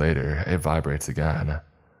second later, it vibrates again.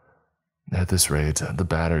 At this rate, the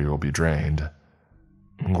battery will be drained.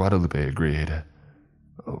 Guadalupe agreed.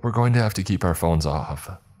 We're going to have to keep our phones off.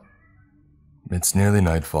 It's nearly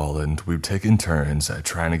nightfall and we've taken turns at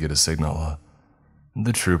trying to get a signal.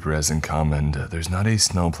 The trooper hasn't come and there's not a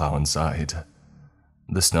snowplow in sight.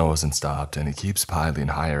 The snow hasn't stopped and it keeps piling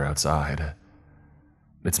higher outside.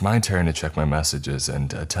 It's my turn to check my messages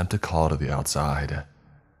and attempt to call to the outside.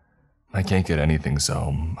 I can't get anything,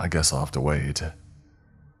 so I guess I'll have to wait.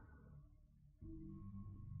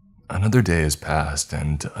 Another day has passed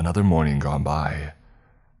and another morning gone by.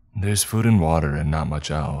 There's food and water and not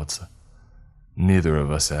much else. Neither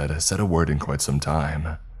of us had said a word in quite some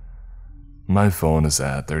time. My phone is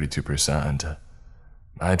at 32%.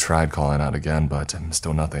 I tried calling out again, but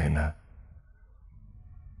still nothing.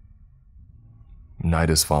 Night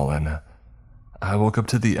has fallen. I woke up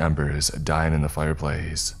to the embers dying in the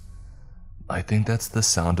fireplace. I think that's the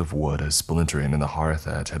sound of wood splintering in the hearth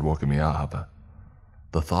that had woken me up.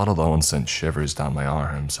 The thought alone sent shivers down my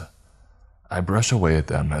arms. I brush away at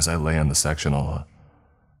them as I lay on the sectional.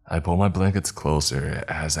 I pull my blankets closer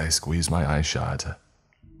as I squeeze my eyes shut.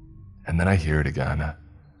 And then I hear it again.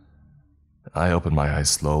 I open my eyes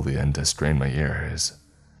slowly and strain my ears.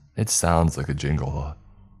 It sounds like a jingle.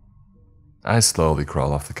 I slowly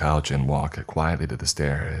crawl off the couch and walk quietly to the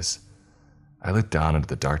stairs. I look down into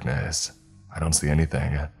the darkness. I don't see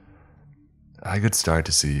anything. I could start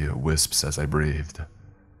to see wisps as I breathed.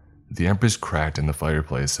 The embers cracked in the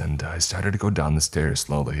fireplace and I started to go down the stairs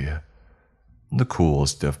slowly. The cool,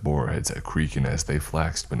 stiff boards creaking as they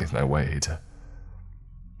flexed beneath my weight.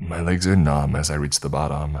 My legs are numb as I reach the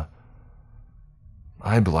bottom.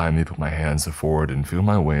 I blindly put my hands forward and feel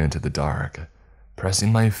my way into the dark,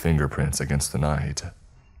 pressing my fingerprints against the night.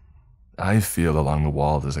 I feel along the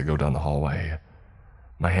wall as I go down the hallway,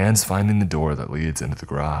 my hands finding the door that leads into the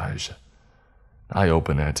garage. I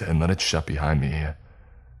open it and let it shut behind me.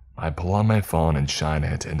 I pull on my phone and shine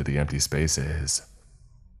it into the empty spaces.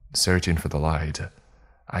 Searching for the light,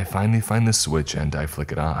 I finally find the switch and I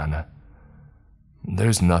flick it on.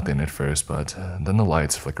 There's nothing at first, but then the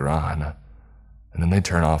lights flicker on, and then they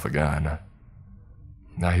turn off again.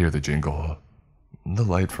 I hear the jingle. The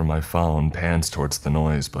light from my phone pans towards the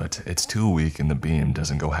noise, but it's too weak and the beam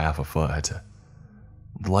doesn't go half a foot.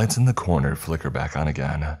 The lights in the corner flicker back on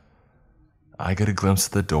again. I get a glimpse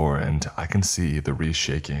of the door and I can see the wreath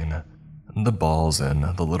shaking, the balls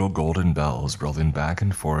and the little golden bells rolling back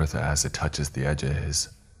and forth as it touches the edges.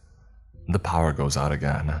 The power goes out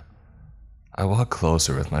again. I walk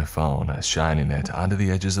closer with my phone, shining it onto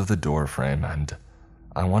the edges of the door frame, and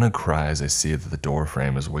I want to cry as I see that the door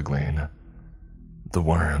frame is wiggling. The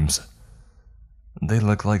worms. They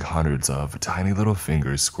look like hundreds of tiny little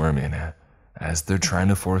fingers squirming as they're trying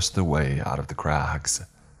to force their way out of the cracks,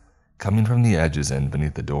 coming from the edges and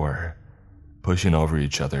beneath the door, pushing over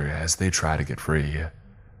each other as they try to get free.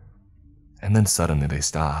 And then suddenly they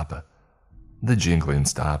stop. The jingling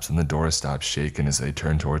stops and the door stops shaking as they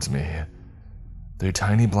turn towards me, their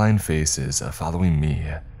tiny blind faces following me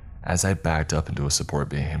as I backed up into a support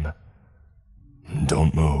beam.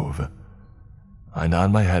 Don't move. I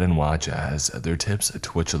nod my head and watch as their tips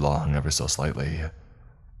twitch along ever so slightly.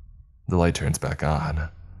 The light turns back on.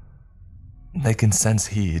 They can sense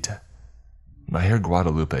heat. I hear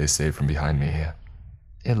Guadalupe say from behind me,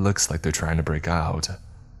 "It looks like they're trying to break out."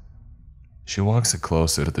 She walks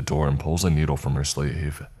closer to the door and pulls a needle from her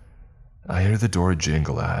sleeve. I hear the door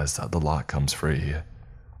jingle as the lock comes free.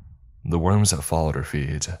 The worms fall at her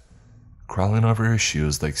feet, crawling over her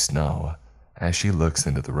shoes like snow as she looks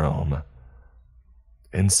into the room.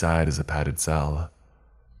 Inside is a padded cell.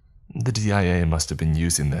 The DIA must have been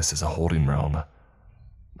using this as a holding room.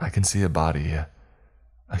 I can see a body,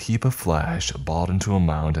 a heap of flesh balled into a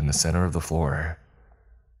mound in the center of the floor.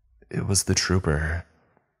 It was the trooper.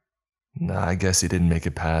 I guess he didn't make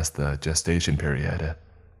it past the gestation period.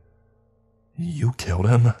 You killed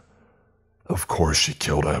him? Of course she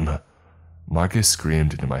killed him. Marcus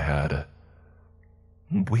screamed into my head.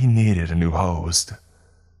 We needed a new host.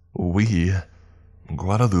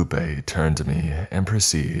 Guadalupe turned to me and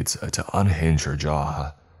proceeds to unhinge her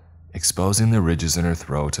jaw, exposing the ridges in her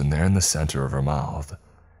throat, and there in the center of her mouth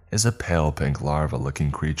is a pale pink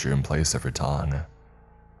larva-looking creature in place of her tongue.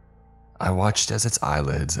 I watched as its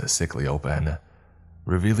eyelids sickly open,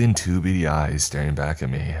 revealing two beady eyes staring back at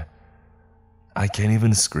me. I can't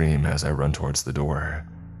even scream as I run towards the door.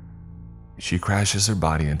 She crashes her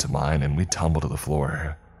body into mine and we tumble to the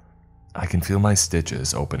floor. I can feel my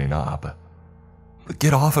stitches opening up.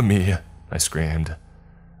 Get off of me, I screamed.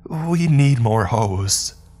 We need more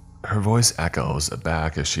hosts. Her voice echoes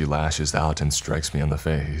back as she lashes out and strikes me on the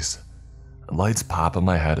face. Lights pop in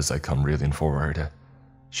my head as I come reeling forward.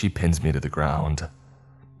 She pins me to the ground.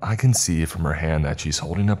 I can see from her hand that she's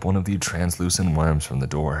holding up one of the translucent worms from the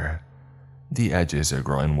door. The edges are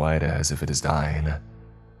growing white as if it is dying.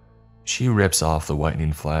 She rips off the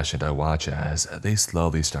whitening flesh and I watch as they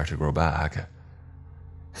slowly start to grow back.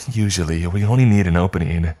 Usually, we only need an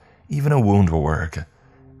opening. Even a wound will work.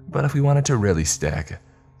 But if we want it to really stick,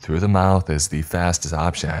 through the mouth is the fastest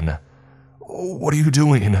option. What are you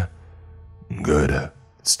doing? Good.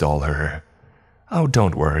 Stall her. Oh,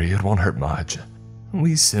 don't worry, it won't hurt much.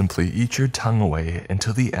 We simply eat your tongue away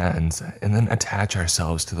until the ends and then attach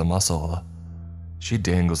ourselves to the muscle. She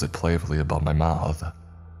dangles it playfully above my mouth.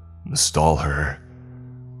 Stall her.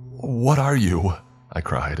 What are you? I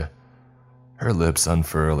cried. Her lips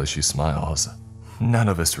unfurl as she smiles. None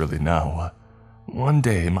of us really know. One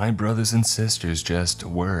day my brothers and sisters just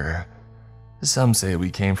were. Some say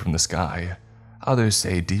we came from the sky. Others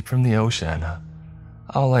say deep from the ocean.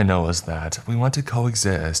 All I know is that we want to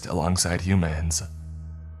coexist alongside humans.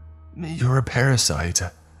 You're a parasite.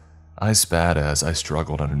 I spat as I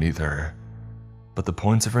struggled underneath her, but the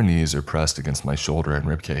points of her knees are pressed against my shoulder and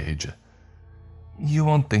ribcage. You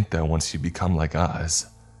won't think that once you become like us.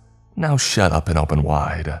 Now shut up and open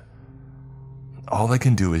wide. All I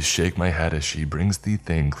can do is shake my head as she brings the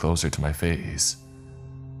thing closer to my face.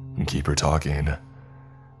 Keep her talking.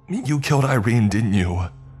 You killed Irene, didn't you?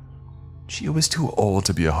 She was too old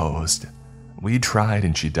to be a host. We tried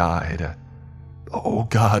and she died. Oh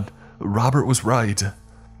God, Robert was right.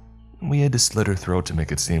 We had to slit her throat to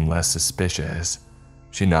make it seem less suspicious.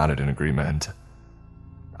 She nodded in agreement.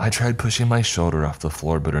 I tried pushing my shoulder off the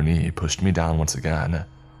floor, but her knee pushed me down once again.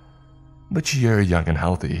 But you're young and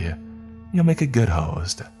healthy. You'll make a good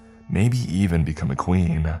host. Maybe even become a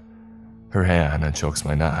queen. Her hand chokes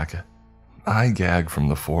my neck. I gag from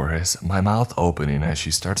the force, my mouth opening as she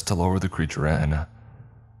starts to lower the creature in.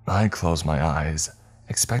 I close my eyes,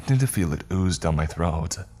 expecting to feel it ooze down my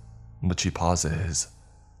throat, but she pauses.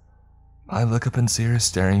 I look up and see her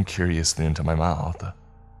staring curiously into my mouth.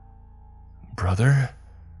 Brother?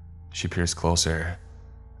 She peers closer.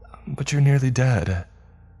 But you're nearly dead.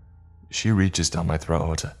 She reaches down my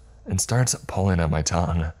throat and starts pulling at my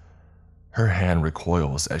tongue. Her hand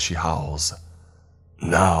recoils as she howls.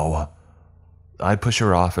 Now! I push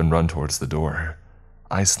her off and run towards the door.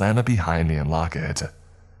 I slam it behind me and lock it.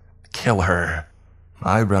 Kill her!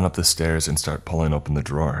 I run up the stairs and start pulling open the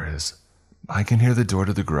drawers. I can hear the door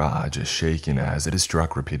to the garage shaking as it is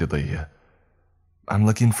struck repeatedly. I'm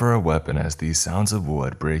looking for a weapon as the sounds of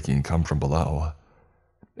wood breaking come from below.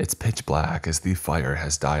 It's pitch black as the fire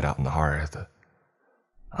has died out in the hearth.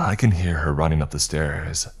 I can hear her running up the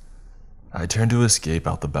stairs. I turn to escape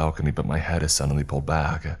out the balcony, but my head is suddenly pulled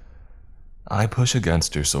back. I push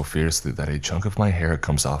against her so fiercely that a chunk of my hair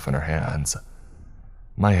comes off in her hands.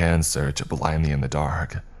 My hands search blindly in the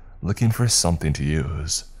dark, looking for something to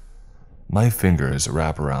use. My fingers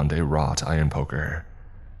wrap around a wrought iron poker.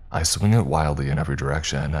 I swing it wildly in every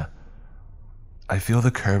direction. I feel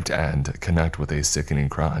the curved end connect with a sickening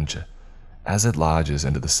crunch as it lodges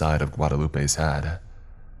into the side of Guadalupe's head.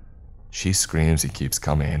 She screams and keeps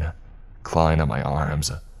coming, clawing at my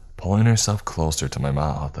arms, pulling herself closer to my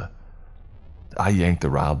mouth. I yank the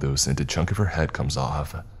rod loose and a chunk of her head comes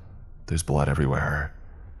off. There's blood everywhere.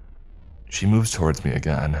 She moves towards me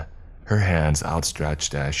again, her hands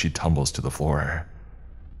outstretched as she tumbles to the floor.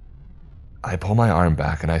 I pull my arm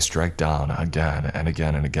back and I strike down again and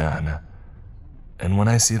again and again. And when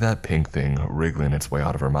I see that pink thing wriggling its way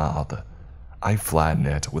out of her mouth, I flatten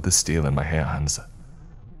it with the steel in my hands.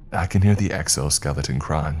 I can hear the exoskeleton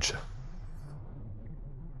crunch.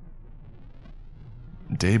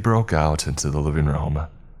 Day broke out into the living room.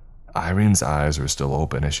 Irene's eyes were still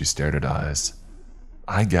open as she stared at us.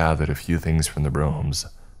 I gathered a few things from the rooms,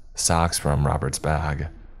 socks from Robert's bag,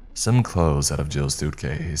 some clothes out of Jill's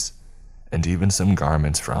suitcase, and even some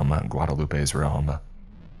garments from Guadalupe's room.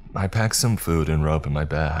 I packed some food and rope in my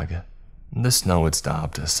bag. The snow had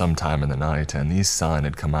stopped sometime in the night and the sun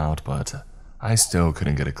had come out, but I still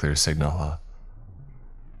couldn't get a clear signal.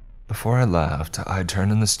 Before I left, I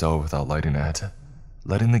turned on the stove without lighting it,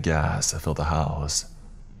 letting the gas fill the house,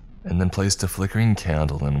 and then placed a flickering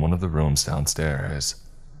candle in one of the rooms downstairs.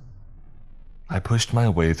 I pushed my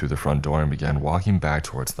way through the front door and began walking back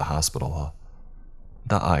towards the hospital.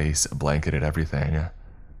 The ice blanketed everything.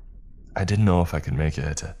 I didn't know if I could make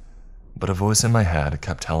it, but a voice in my head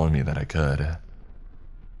kept telling me that I could.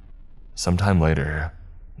 Sometime later,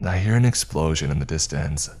 I hear an explosion in the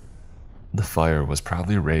distance. The fire was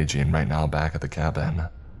probably raging right now back at the cabin.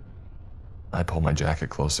 I pulled my jacket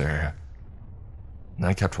closer.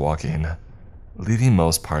 I kept walking, leaving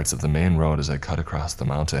most parts of the main road as I cut across the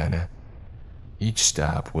mountain. Each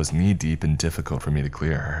step was knee-deep and difficult for me to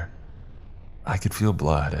clear. I could feel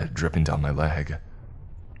blood dripping down my leg,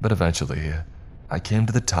 but eventually, I came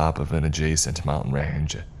to the top of an adjacent mountain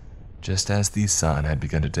range, just as the sun had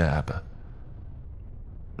begun to dip.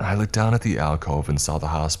 I looked down at the alcove and saw the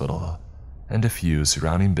hospital, and a few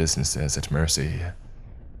surrounding businesses at mercy.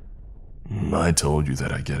 I told you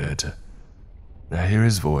that I get it. I hear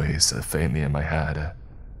his voice faintly in my head,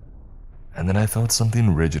 and then I felt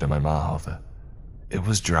something rigid in my mouth. It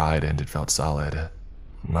was dried and it felt solid.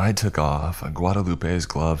 I took off Guadalupe's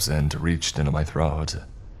gloves and reached into my throat,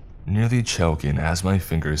 nearly choking as my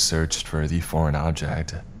fingers searched for the foreign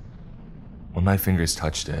object. When my fingers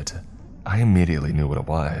touched it, I immediately knew what it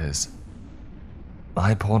was.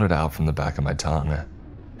 I pulled it out from the back of my tongue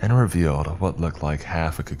and revealed what looked like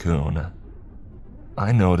half a cocoon.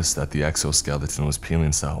 I noticed that the exoskeleton was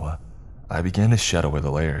peeling, so I began to shed away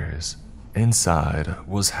the layers. Inside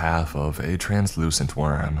was half of a translucent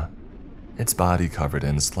worm. its body covered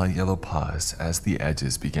in slight yellow pus as the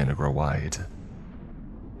edges began to grow white.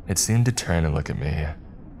 It seemed to turn and look at me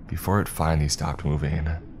before it finally stopped moving.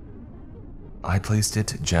 I placed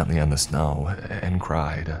it gently on the snow and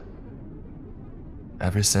cried.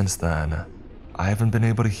 Ever since then, I haven't been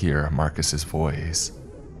able to hear Marcus's voice.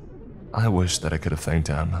 I wish that I could have thanked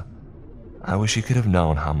him. I wish he could have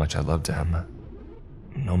known how much I loved him.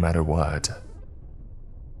 No matter what,